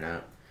pattern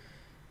up.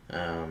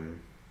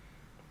 And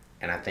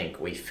I think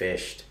we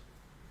fished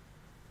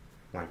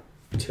like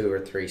 2 or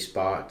 3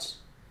 spots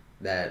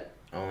that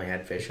only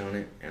had fish on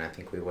it, and I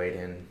think we weighed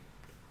in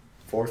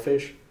 4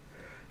 fish.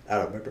 I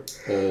don't remember.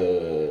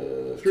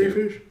 3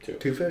 fish?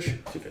 2 fish?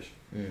 2 fish.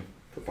 Mm.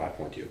 For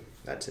 5.2.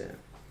 That's it.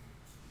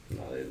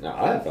 No,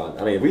 I had fun.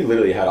 I mean, we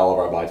literally had all of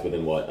our bites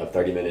within, a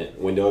 30-minute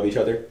window of each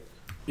other?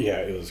 Yeah,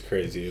 it was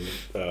crazy.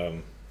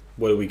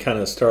 What did we kind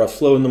of start off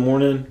slow in the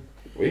morning?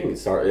 We can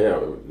start, yeah,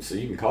 so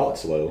you can call it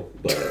slow,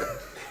 but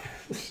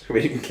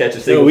we didn't catch a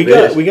single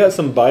fish. We got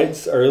some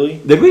bites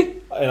early. Did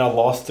we? And I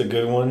lost a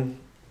good one.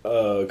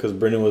 Because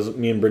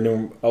me and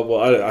Brendan.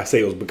 I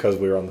say it was because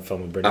we were on the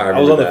phone with Brendan. I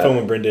was on the phone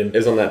with Brendan. It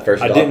was on that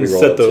first. I didn't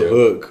set the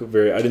hook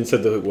I didn't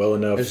set the hook well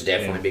enough. It was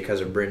definitely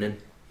because of Brendan.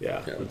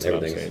 Yeah, that's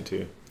what I'm saying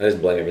too. I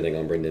just blame everything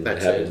on Brendan.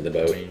 That happens in the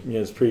boat. Yeah,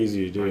 it's pretty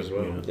easy to do as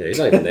well. Yeah, he's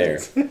not even there.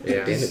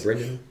 Yeah. Damn it,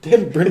 Brendan.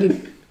 Damn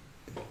Brendan.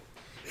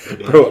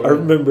 Bro, I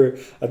remember.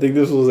 I think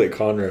this was at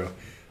Conroe.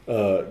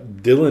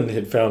 Dylan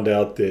had found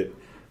out that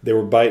they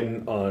were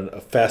biting on a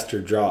faster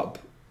drop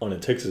on a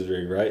Texas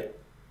rig, right?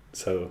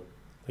 So.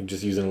 Like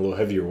just using a little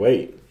heavier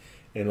weight,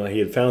 and like he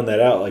had found that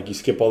out. Like you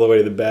skip all the way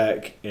to the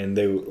back, and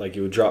they like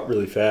it would drop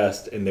really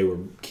fast, and they were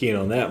keying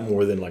on that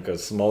more than like a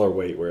smaller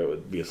weight where it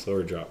would be a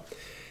slower drop.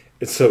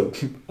 And so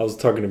I was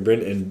talking to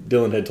Brendan, and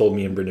Dylan had told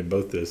me and Brendan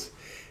both this,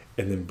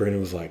 and then Brendan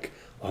was like,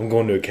 "I'm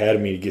going to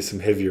Academy to get some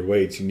heavier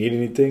weights. You need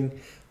anything?" I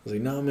was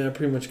like, "No, man, I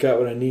pretty much got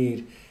what I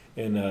need."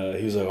 And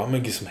he was like, "I'm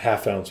gonna get some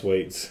 1/2 ounce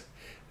weights."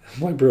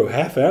 I'm like, "Bro,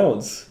 1/2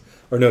 ounce?"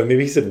 Or no,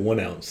 maybe he said 1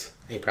 ounce.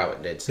 He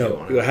probably did say No,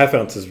 1 1/2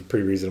 ounce is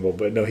pretty reasonable,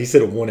 but no, he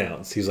said a 1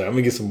 ounce. He was like, "I'm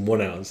gonna get some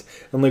 1 ounce."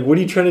 I'm like, "What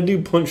are you trying to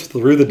do? Punch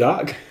through the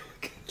dock?"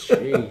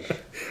 Jeez.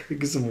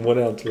 Get some 1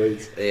 ounce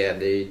weights. Yeah,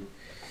 dude.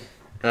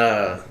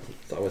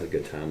 It's always a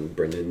good time with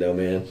Brendan, though,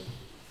 man.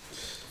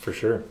 For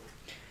sure.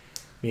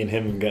 Me and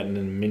him have gotten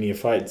in many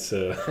fights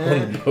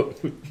on the boat.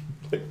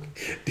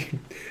 Dude.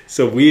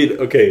 So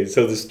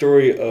so the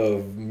story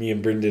of me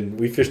and Brendan,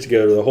 we fished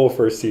together the whole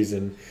first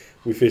season.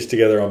 We fished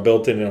together on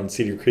Belton and on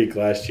Cedar Creek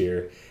last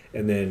year.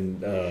 And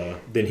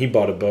then he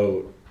bought a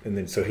boat, and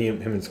then so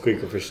him and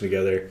Squeak were fishing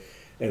together,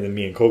 and then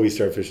me and Colby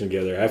started fishing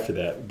together after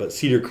that. But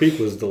Cedar Creek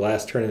was the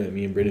last tournament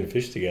me and Brendan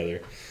fished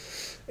together,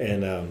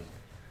 and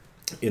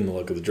in the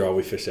luck of the draw,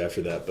 we fished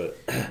after that. But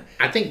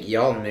I think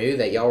y'all knew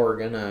that y'all were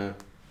gonna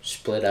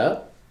split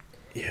up.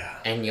 Yeah.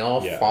 And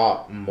y'all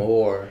fought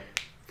more.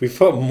 We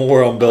fought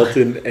more on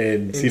Belton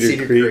and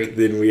Cedar Creek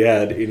than we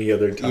had any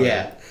other time.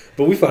 Yeah.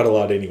 But we fought a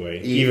lot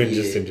anyway, even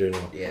just in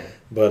general. Yeah.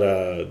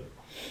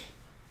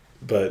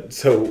 But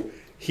so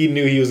he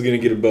knew he was going to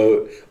get a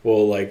boat.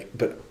 Well,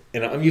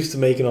 and I'm used to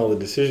making all the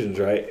decisions,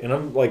 right? And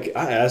I'm like,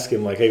 I ask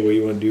him like, "Hey, what do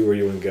you want to do? Where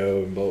do you want to go?"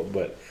 And both.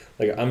 But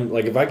like, I'm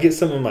like, if I get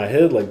something in my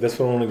head, like that's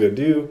what I want to go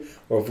do,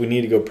 or if we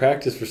need to go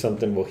practice for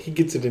something, well, he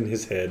gets it in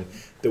his head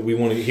that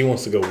he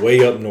wants to go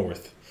way up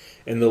north,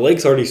 and the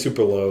lake's already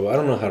super low. I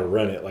don't know how to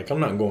run it. Like I'm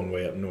not going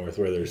way up north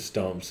where there's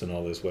stumps and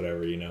all this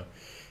whatever, you know.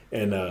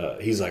 And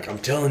he's like, "I'm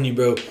telling you,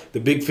 bro, the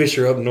big fish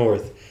are up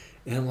north."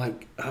 And I'm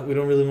like, I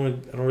don't really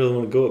want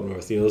to go up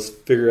north. You know, let's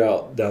figure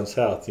out down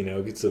south. You know,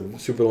 it's a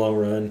super long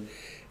run.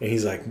 And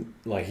he's like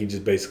he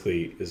just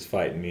basically is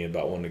fighting me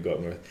about wanting to go up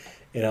north.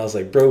 And I was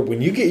like, bro,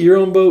 when you get your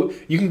own boat,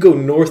 you can go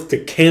north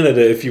to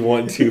Canada if you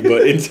want to.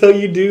 But until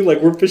you do,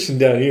 like, we're fishing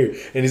down here.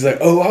 And he's like,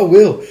 oh, I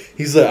will.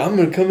 He's like, I'm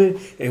going to come in.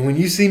 And when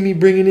you see me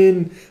bringing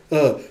in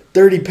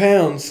 30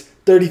 pounds,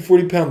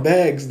 40-pound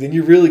bags, then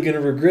you're really going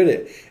to regret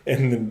it.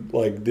 And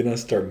then I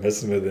start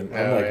messing with him.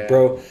 I'm like,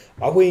 bro,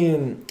 I weigh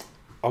in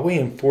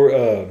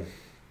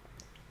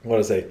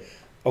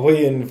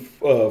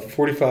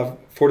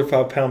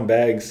 45-pound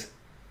bags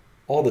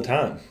all the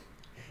time.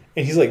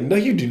 And he's like, no,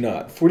 you do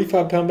not.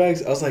 45-pound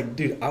bags? I was like,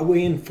 dude, I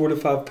weigh in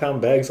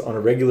 45-pound bags on a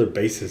regular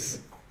basis.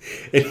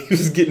 And he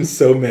was getting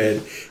so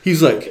mad. He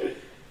was like,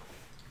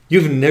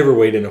 you've never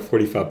weighed in a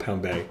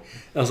 45-pound bag.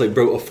 I was like,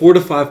 bro, a 4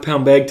 to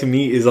 5-pound bag to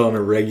me is on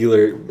a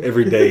regular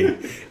every day.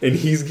 And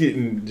he's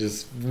getting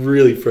just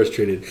really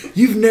frustrated.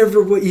 You've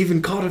never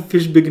even caught a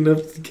fish big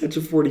enough to catch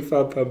a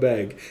 45-pound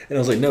bag. And I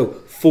was like, no,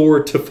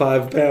 4 to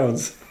 5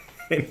 pounds.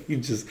 And he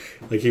just,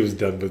 like, he was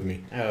done with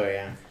me. Oh,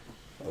 yeah.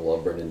 I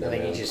love Brendan down. I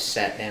think he just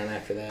sat down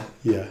after that.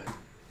 Yeah.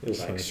 It was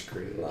like, funny.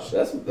 screw No,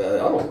 this.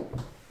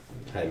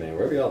 hey, man,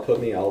 wherever y'all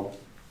put me, I'll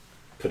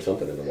put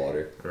something in the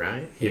water.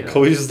 Right? Yeah,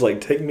 Cody's just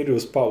like, take me to a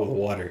spot with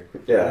water.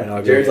 Yeah. And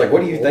I'll Jared's go, like,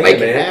 what do you think, Make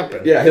man? it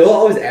happen. Yeah, he'll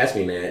always ask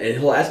me, man. And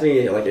he'll ask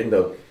me, like,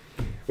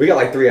 we got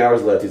like 3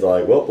 hours left. He's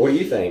like, well, what do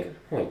you think?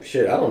 I'm like,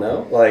 shit, I don't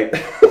know. Like,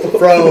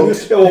 well,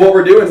 what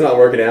we're doing is not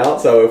working out.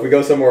 So if we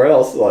go somewhere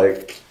else,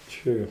 like.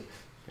 True.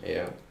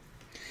 Yeah.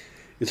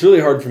 It's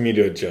really hard for me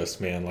to adjust,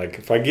 man. Like,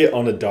 if I get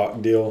on a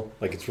dock deal,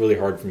 like, it's really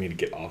hard for me to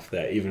get off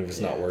that, even if it's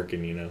not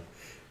working, you know?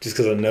 Just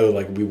because I know,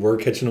 like, we were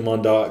catching them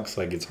on docks,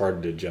 like, it's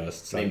hard to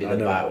adjust. So Maybe I the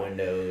know, bite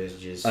window is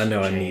just I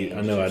need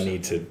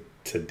something.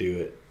 to do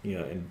it, you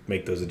know, and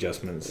make those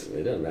adjustments.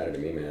 It doesn't matter to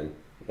me, man.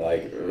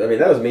 Like, I mean,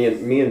 that was me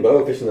and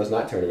Bo fishing those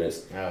night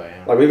tournaments. Oh,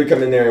 yeah. Like, we would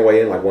come in there and weigh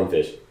in, like, one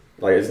fish.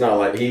 Like, it's not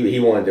like he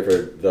wanted it for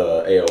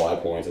the AOI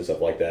points and stuff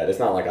like that. It's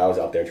not like I was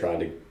out there trying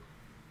to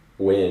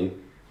win.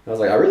 I was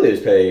like, I really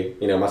just pay,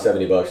 my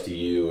 $70 to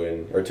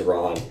you or to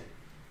Ron.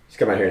 Just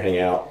come out here and hang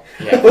out.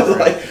 Yeah, I was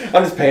like,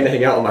 I'm just paying to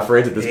hang out with my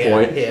friends at this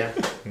point. Yeah.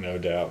 No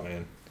doubt,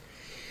 man.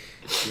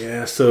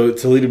 Yeah, so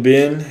Toledo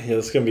Bend,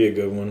 that's going to be a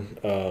good one.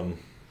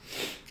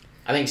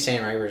 I think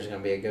Sand River is going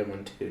to be a good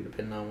one, too,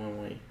 depending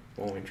on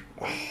when we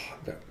try.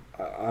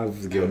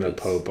 I've given up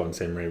hope on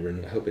Sam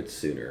Rayburn. I hope it's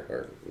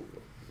sooner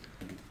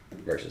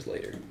versus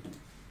later.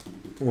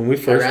 When we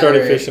first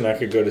started fishing, I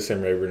could go to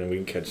Sam Rayburn and we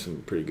can catch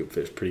some pretty good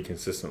fish pretty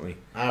consistently.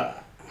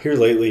 Here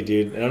lately,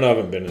 dude, and I know I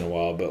haven't been in a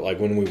while, but like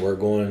when we were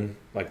going,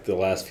 like the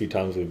last few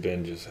times we've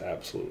been, just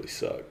absolutely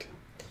sucked.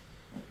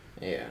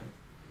 Yeah.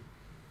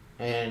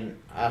 And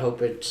I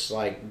hope it's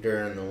like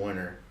during the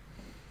winter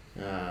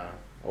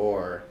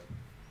or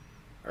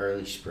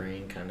early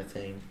spring kind of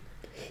thing.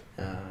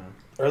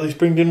 Early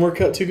spring didn't work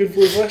out too good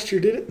for us last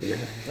year, did it? Yeah,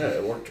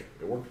 it worked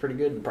pretty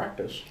good in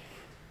practice.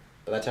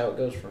 But that's how it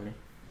goes for me.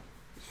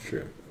 It's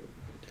true.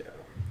 Yeah,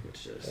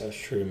 it's just That's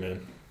true,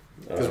 man.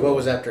 Because what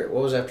was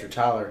after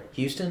Tyler?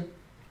 Houston?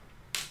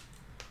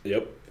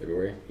 Yep.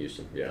 February,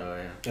 Houston. Yeah. Oh,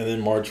 yeah. And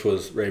then March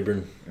was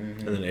Rayburn,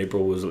 Mm-hmm. and then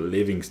April was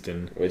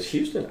Livingston. With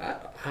Houston,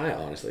 I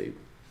honestly,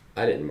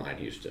 I didn't mind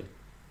Houston.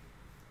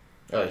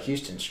 Oh,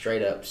 Houston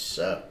straight up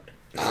sucked.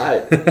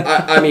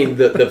 I mean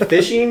the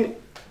fishing,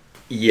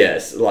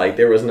 yes, like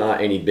there was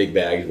not any big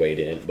bags weighed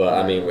in, but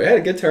I mean we had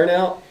a good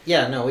turnout.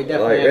 Yeah, no, we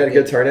definitely we had a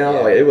good turnout.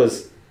 Yeah. Like it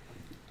was,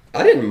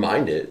 I didn't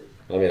mind it.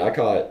 I mean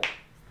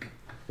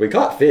we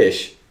caught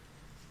fish.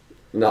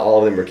 Not all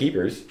of them were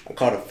keepers. I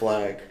caught a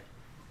flag.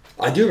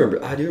 I do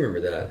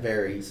remember that.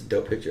 Very. It's a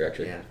dope picture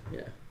actually. Yeah.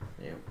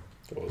 Yeah.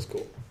 That was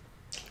cool.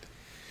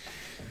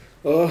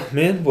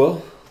 Man,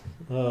 well,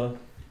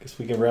 guess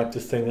we can wrap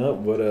this thing up.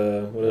 What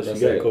else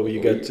you got, Colby?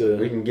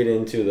 We can get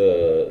into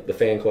the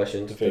fan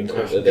questions. Fan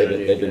questions.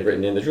 They've been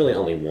written in. There's really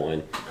only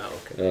one.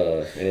 Oh,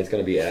 okay. And it's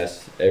going to be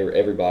asked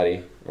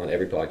everybody on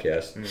every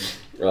podcast.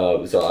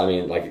 So I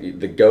mean, like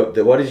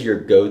what is your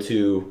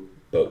go-to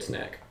boat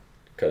snack?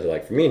 Because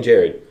like for me and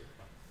Jared,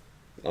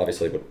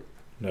 obviously,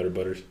 Nutter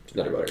Butters.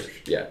 Nutter Butters.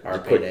 Yeah. Our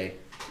payday.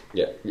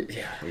 Yeah.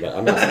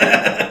 I'm not.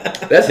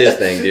 That's his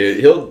thing, dude.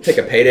 He'll take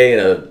a payday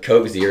and a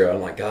Coke Zero.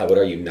 I'm like, God, what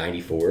are you,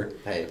 94?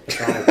 Hey,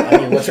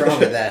 what's wrong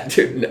with that?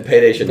 Dude,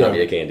 payday should not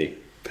be a candy.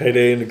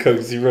 Payday and the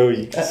Coke Zero,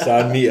 you can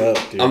sign me up,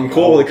 dude. I'm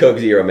cool with a Coke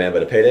Zero, man,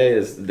 but a payday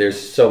there's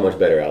so much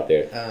better out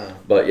there.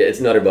 But yeah, it's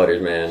Nutter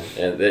Butters, man,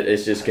 and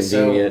it's just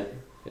convenient.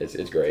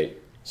 It's great.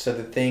 So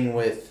the thing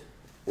with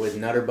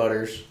Nutter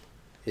Butters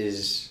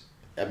is,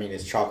 I mean,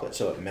 it's chocolate,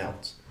 so it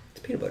melts. It's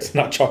peanut butter. It's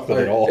not chocolate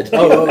at all. It's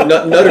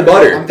Nutter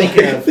Butter.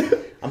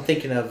 I'm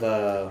thinking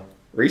of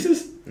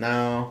Reese's?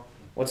 No.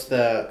 What's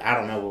I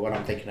don't know what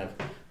I'm thinking of.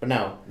 But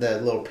no,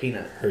 the little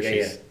peanut.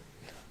 Hershey's. Yeah.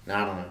 No,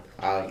 I don't know.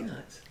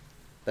 Peanuts.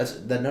 That's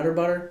the Nutter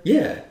Butter?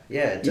 Yeah.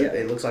 Yeah,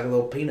 it looks like a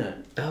little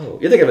peanut. Oh,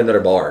 you're thinking of a Nutter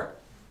Bar.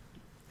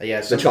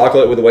 Yeah. The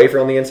chocolate with the wafer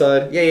on the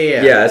inside? Yeah.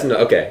 Yeah, that's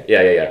okay.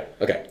 Yeah.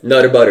 Okay.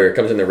 Nutter Butter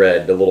comes in the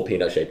red, the little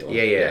peanut shaped one.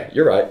 Yeah.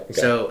 You're right. Okay.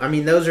 So, I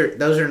mean, those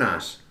are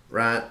nice,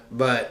 right?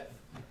 But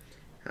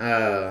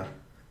I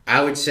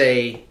would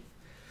say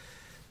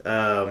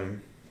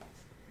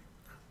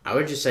I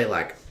would just say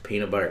like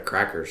peanut butter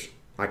crackers,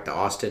 like the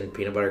Austin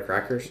peanut butter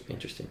crackers.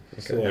 Interesting.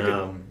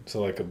 Okay.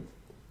 So like a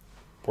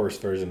worse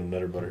version of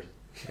Nutter Butter.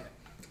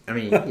 I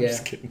mean, yeah,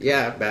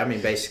 yeah. But I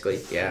mean, basically,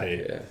 yeah.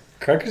 Hey, Yeah.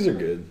 Crackers are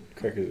good.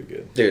 Crackers are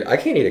good. Dude, I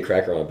can't eat a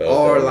cracker on a boat.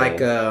 Or though,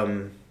 like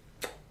man.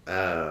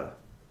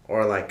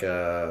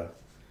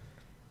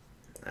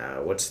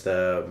 what's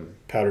the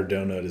Powdered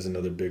donut is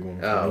another big one.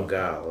 oh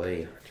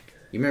golly,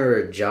 you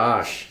remember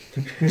Josh?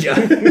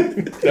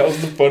 That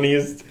was the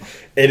funniest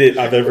edit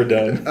I've ever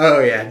done. Oh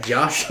yeah,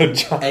 Josh So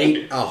Josh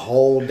ate a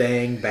whole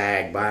dang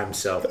bag by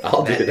himself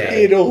I'll that do that.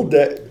 day. ate a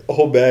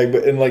whole bag,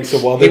 but and like so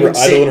while they He were would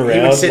sit, idling around,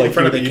 he would sit like in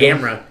front of he the would eat 'em.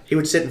 camera. He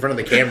would sit in front of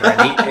the camera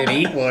and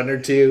eat one or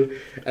two,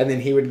 and then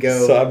he would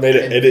go. So I made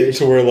an and edit fish.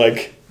 to where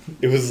like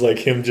it was like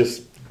him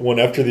just one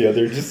after the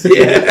other, just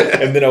Yeah.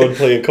 and then I would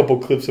play a couple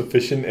clips of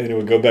fishing, and it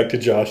would go back to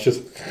Josh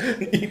just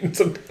eating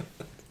some.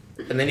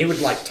 And then he would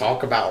like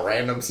talk about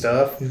random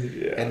stuff,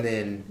 Yeah. and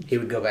then he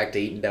would go back to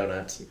eating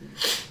donuts.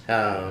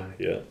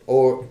 Yeah.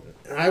 Or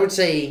I would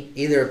say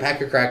either a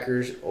pack of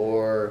crackers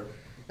or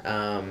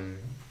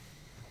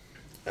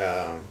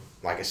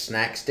like a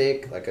snack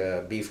stick, like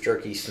a beef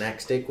jerky snack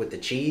stick with the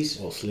cheese.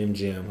 Well, Slim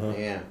Jim, huh?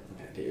 Yeah.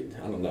 Dude,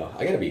 I don't know.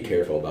 I gotta be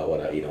careful about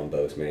what I eat on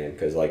boats, man,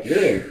 because like you're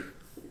in,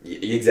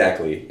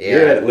 exactly. Yeah.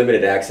 You're at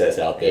limited access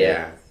out there.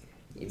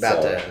 Yeah. You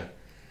about So- to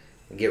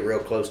get real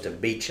close to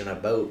beaching a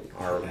boat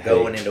or Hey.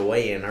 going into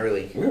weigh-in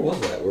early. Where was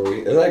that? Were we?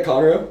 Is that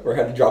Conroe? Where I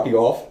had to drop you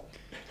off?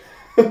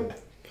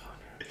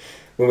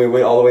 When we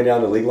went all the way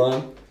down the league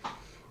line.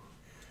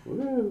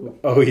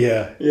 Oh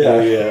yeah. Yeah.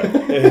 Oh, yeah.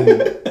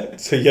 And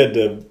so you had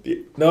to.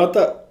 No, I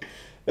thought.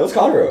 It was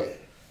Conroe.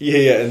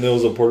 Yeah, and there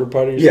was a porta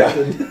potty or Yeah.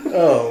 something.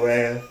 Oh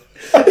man.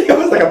 I think it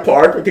was like a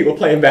park with people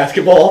playing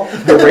basketball,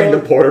 a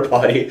random porta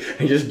potty,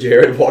 and just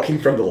Jared walking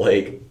from the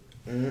lake.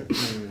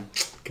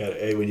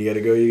 Hey, when you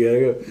gotta go, you gotta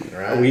go.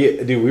 Right.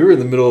 We were in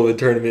the middle of a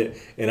tournament,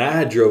 and I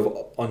had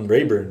drove on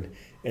Rayburn,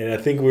 and I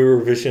think we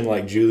were fishing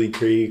like Julie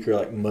Creek or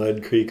like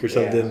Mud Creek or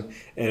something,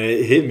 and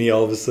it hit me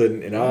all of a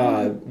sudden, and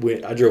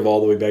I drove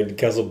all the way back to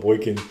Castle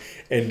Boykin,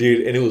 and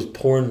dude, and it was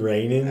pouring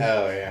raining,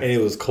 Oh yeah. and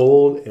it was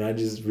cold, and I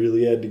just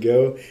really had to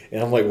go,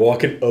 and I'm like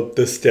walking up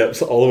the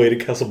steps all the way to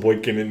Castle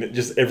Boykin, and it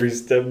just every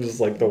step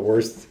was like the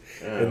worst.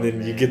 And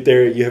then you get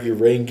there, you have your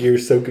rain gear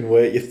soaking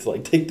wet. You have to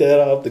like take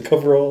that off, the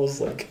coveralls.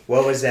 Like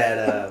What was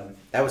that?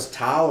 That was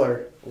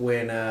Tyler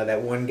when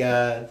that one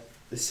guy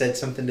said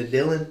something to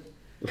Dylan.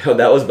 Oh,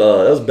 that was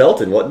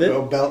Belton, wasn't it?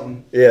 Oh,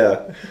 Belton.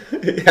 Yeah.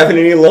 Having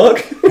any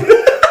luck?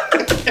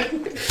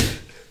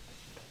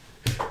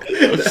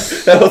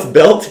 That was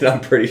Belton,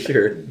 I'm pretty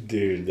sure.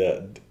 dude,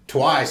 that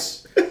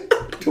Twice.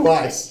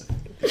 Twice.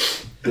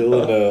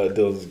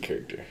 Dylan's a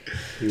character.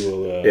 He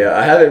will. Yeah,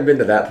 I haven't been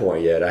to that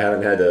point yet. I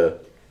haven't had to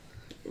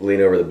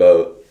lean over the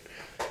boat.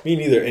 Me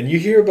neither. And you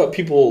hear about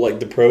people like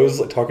the pros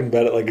like talking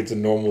about it like it's a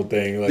normal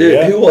thing. Like, Dude,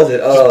 yeah, who was it?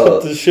 just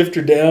put the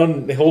shifter down,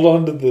 and hold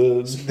on to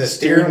the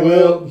steering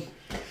wheel.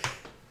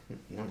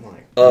 I'm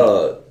like,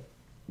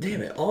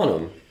 damn it,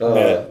 on him.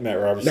 Matt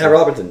Robertson. Matt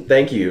Robinson,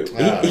 thank you.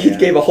 Oh, He yeah.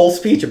 gave a whole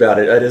speech about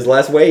it at his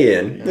last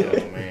weigh-in.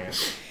 oh man.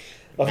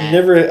 I've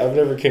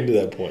never came to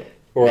that point.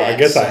 Or I Matt's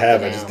guess I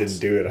have. I something just else.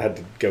 didn't do it. I had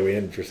to go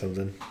in for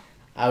something.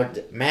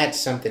 Matt's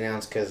something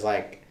else because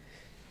like,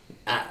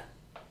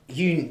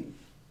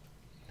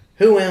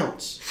 who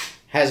else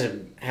has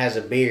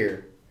a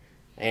beer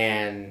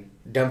and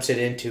dumps it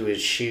into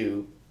his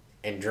shoe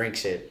and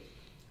drinks it?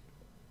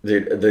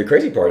 Dude, the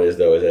crazy part is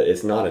though is that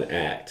it's not an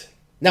act.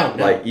 No,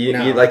 Like you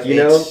know,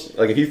 it's-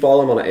 like if you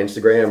follow him on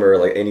Instagram or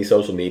like any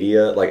social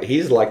media, like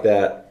he's like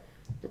that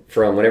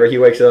from whenever he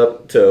wakes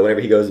up to whenever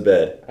he goes to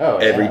bed. Oh,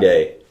 every yeah.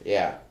 day,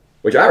 Yeah.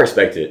 which I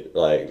respect it.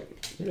 Like,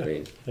 I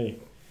mean, Hey,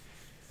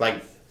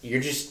 Like,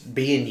 you're just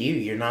being you.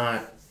 You're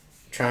not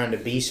trying to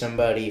be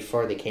somebody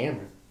for the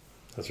camera.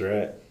 that's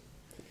right.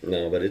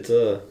 no, but it's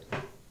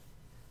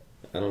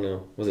I don't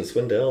know. Was it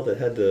Swindell that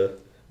had the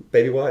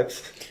baby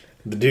wipes?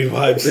 The dude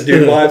wipes. The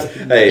dude wipes. I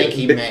Hey,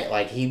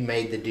 think he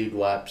made the dude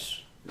wipes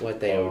what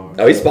they are.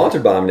 oh, he's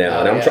sponsored by him now,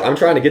 and Oh, I'm yeah. I'm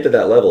trying to get to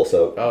that level.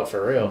 So Oh,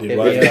 for real. Dude Hit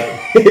me wipes. up.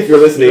 if you're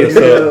listening,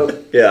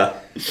 so yeah.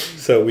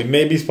 So we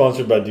may be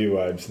sponsored by Dew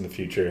Wipes in the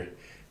future.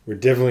 We're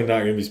definitely not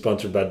going to be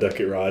sponsored by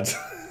Ducket Rods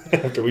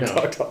after we No.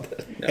 talked about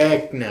that.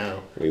 Heck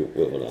no. We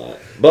will not.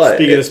 But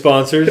Speaking of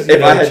sponsors,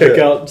 if I had check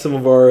to- out some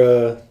of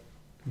our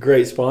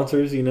great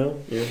sponsors, you know.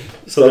 yeah.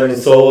 Southern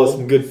Soul has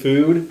some good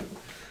food.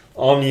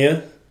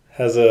 Omnia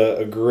has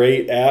a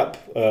great app.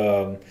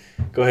 Go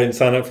ahead and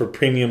sign up for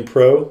Premium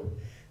Pro.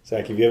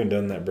 Zach, if you haven't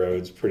done that, bro,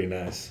 it's pretty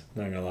nice.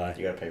 Not going to lie.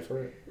 You gotta pay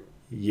for it.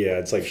 Yeah,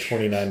 it's like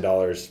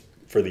 $29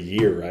 for the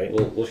year, right?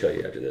 We'll show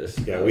you after this.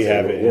 Yeah, we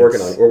have it. We're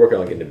working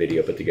on getting the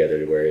video put together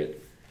to where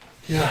it.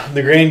 Yeah,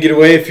 the Grand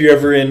Getaway, if you're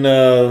ever in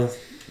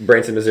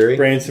Branson, Missouri.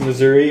 Branson,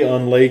 Missouri,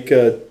 on Lake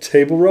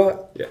Table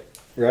Rock. Yeah.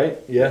 Right?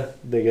 Yeah,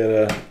 they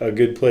got a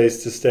good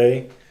place to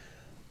stay.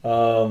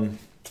 If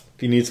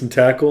you need some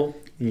tackle,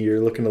 you're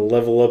looking to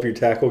level up your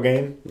tackle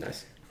game,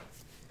 Nice.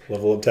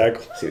 level up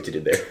tackle. See what you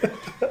did there.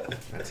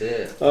 That's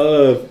it.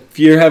 If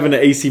you're having an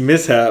AC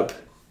mishap,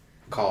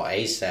 Call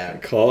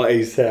ASAP. call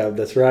ASAP.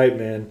 That's right,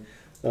 man.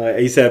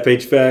 ASAP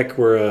HVAC.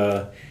 We're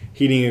a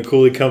heating and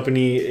cooling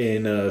company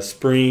in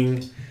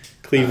Spring,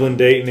 Cleveland,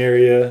 Dayton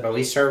area. But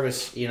we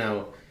service,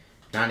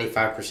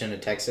 95%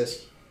 of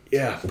Texas.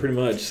 Yeah, pretty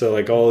much. So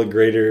like all the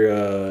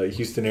greater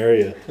Houston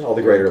area. All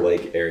the Greater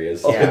Lake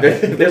areas. Yeah.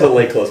 There's a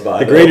lake close by.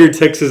 The greater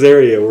Texas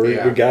area. We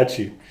got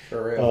you.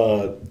 For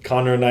real.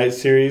 Conroe Night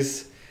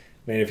Series.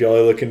 Man, if y'all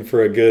are looking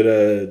for a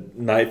good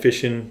night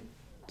fishing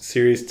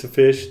series to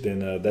fish,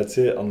 then that's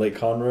it on Lake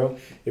Conroe.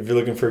 If you're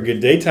looking for a good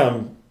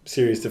daytime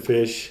series to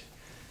fish,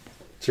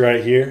 it's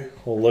right here.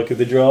 We'll look at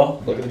the draw.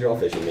 Look at the draw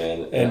fishing,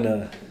 man.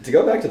 And to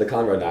go back to the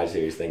Conroe Night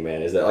Series thing,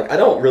 man, is that like I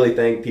don't really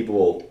think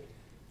people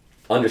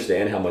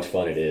understand how much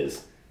fun it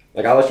is.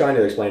 Like I was trying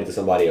to explain it to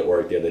somebody at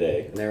work the other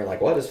day, and they were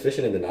like, "What does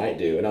fishing in the night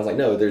do?" And I was like,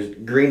 "No, there's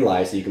green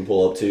lights that you can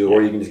pull up to,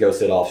 or you can just go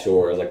sit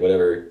offshore, as like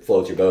whatever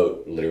floats your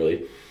boat,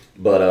 literally."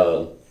 But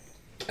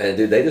and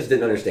dude, they just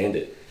didn't understand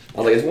it. I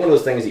was like, it's one of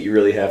those things that you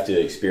really have to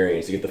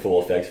experience to get the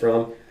full effects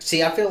from.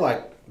 See, I feel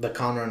like the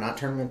Conroe Night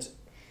Tournaments,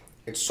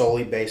 it's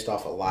solely based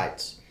off of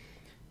lights.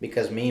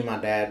 Because me and my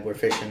dad were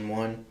fishing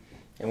one,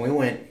 and we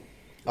went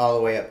all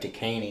the way up to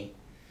Caney,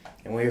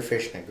 and we were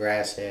fishing a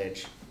grass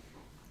edge,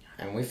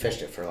 and we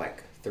fished it for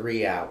like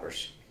 3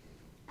 hours.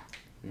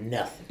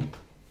 Nothing.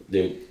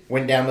 Dude.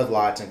 Went down with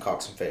lights and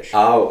caught some fish.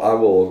 I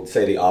will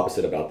say the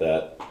opposite about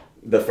that.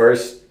 The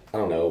first, I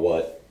don't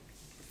know,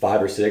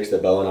 5 or 6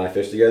 that Bo and I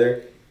fished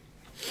together.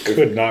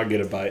 could not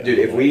get a bite. Dude,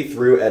 if we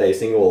threw at a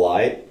single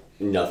light,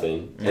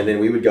 nothing. And then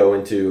we would go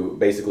into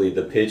basically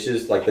the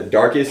pitches, like the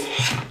darkest...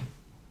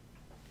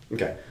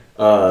 Okay.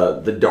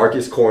 The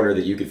darkest corner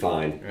that you could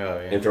find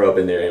and throw up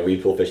in there, and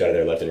we'd pull fish out of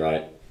there left and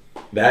right.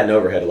 That and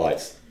overhead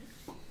lights.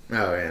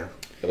 Oh, yeah.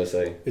 I would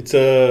say. It's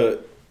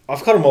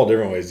I've caught them all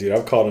different ways, dude.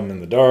 I've caught them in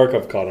the dark.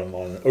 I've caught them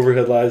on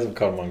overhead lights. I've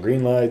caught them on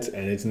green lights,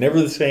 and it's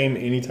never the same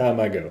anytime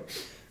I go.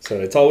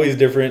 So it's always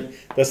different.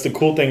 That's the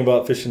cool thing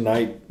about fishing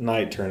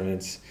night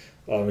tournaments.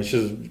 It's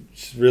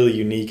just really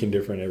unique and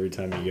different every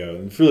time you go.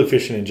 And it's really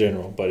fishing in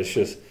general, but it's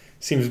just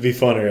seems to be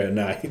funner at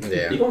night.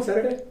 Yeah. You go on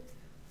Saturday?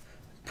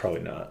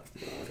 Probably not.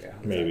 Oh, yeah.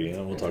 Maybe.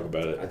 And we'll talk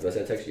about it. I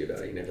texted you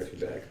about it. You never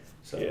texted me back.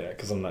 So. Yeah,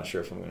 because I'm not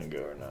sure if I'm going to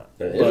go or not.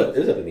 But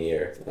it's up in the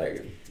air.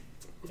 Like,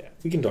 yeah,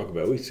 we can talk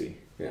about it. We see.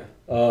 Yeah.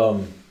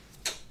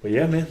 But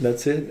yeah, man,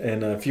 that's it.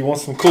 And if you want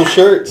some cool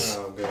shirts,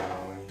 Oh, God.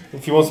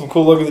 if you want some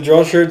cool Look at the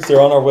Draw shirts,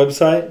 they're on our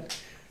website.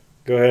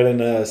 Go ahead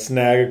and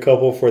snag a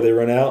couple before they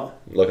run out.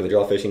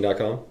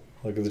 Lookatthedrawfishing.com.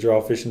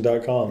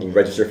 Lookatthedrawfishing.com. You can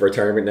register for a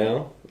tournament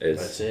now.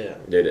 That's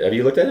it. Dude, have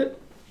you looked at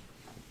it?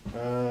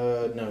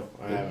 No,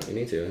 I haven't. You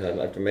need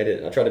to. I've made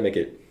it. I tried to make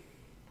it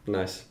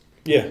nice.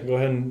 Yeah, go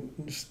ahead and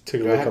just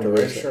take a Do I look have on to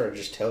the register website. or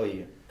just tell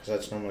you? Because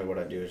that's normally what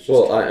I do. Is just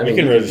Well, I mean,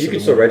 can you register can the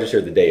still morning.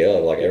 register the day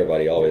of, like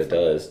everybody always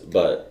does.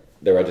 But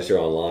the register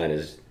online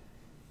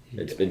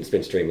it's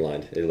been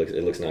streamlined.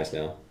 It looks nice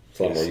now. It's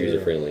a lot more Yes, sir.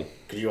 user friendly.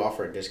 Could you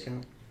offer a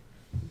discount?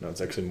 No,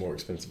 it's actually more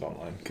expensive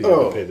online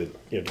because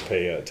you have to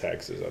pay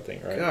taxes, I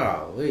think, right?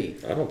 Golly.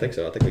 I don't think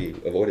so. I think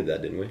we avoided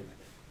that, didn't we?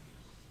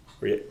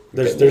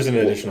 There's an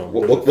additional.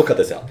 We'll cut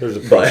this out. There's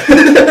a but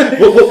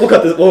we'll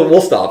cut this.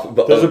 We'll stop.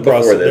 But There's a before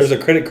process. this. There's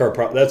a credit card.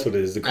 That's what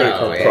it is. The credit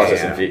card yeah. process.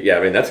 Processing fee. Yeah,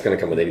 I mean that's gonna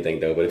come with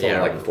anything though, but it's only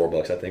Yeah. like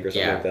 $4, I think, or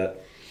something Yeah. like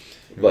that.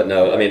 But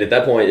no, I mean at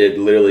that point it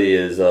literally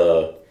is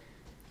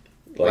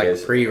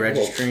Like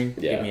pre-registering?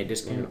 Well, yeah. Give me a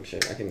discount?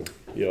 Shit, I can.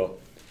 Yep.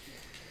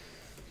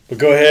 But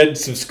go ahead,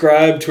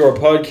 subscribe to our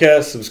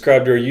podcast,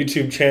 subscribe to our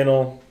YouTube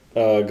channel.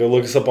 Go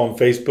look us up on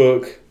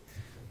Facebook.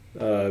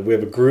 We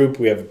have a group,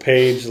 we have a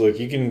page. Look,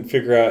 you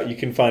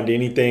can find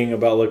anything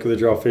about Look at the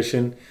Draw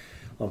Fishing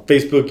on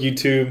Facebook,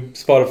 YouTube,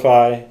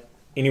 Spotify,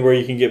 anywhere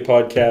you can get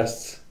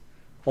podcasts.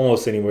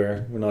 Almost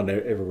anywhere. We're not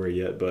everywhere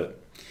yet, but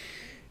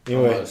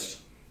anyway.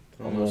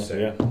 Almost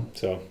there. Yeah.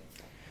 So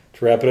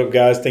to wrap it up,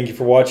 guys, thank you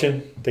for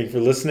watching. Thank you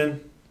for listening.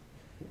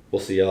 We'll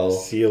see y'all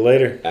See you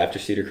later. after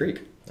Cedar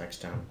Creek.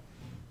 Next time.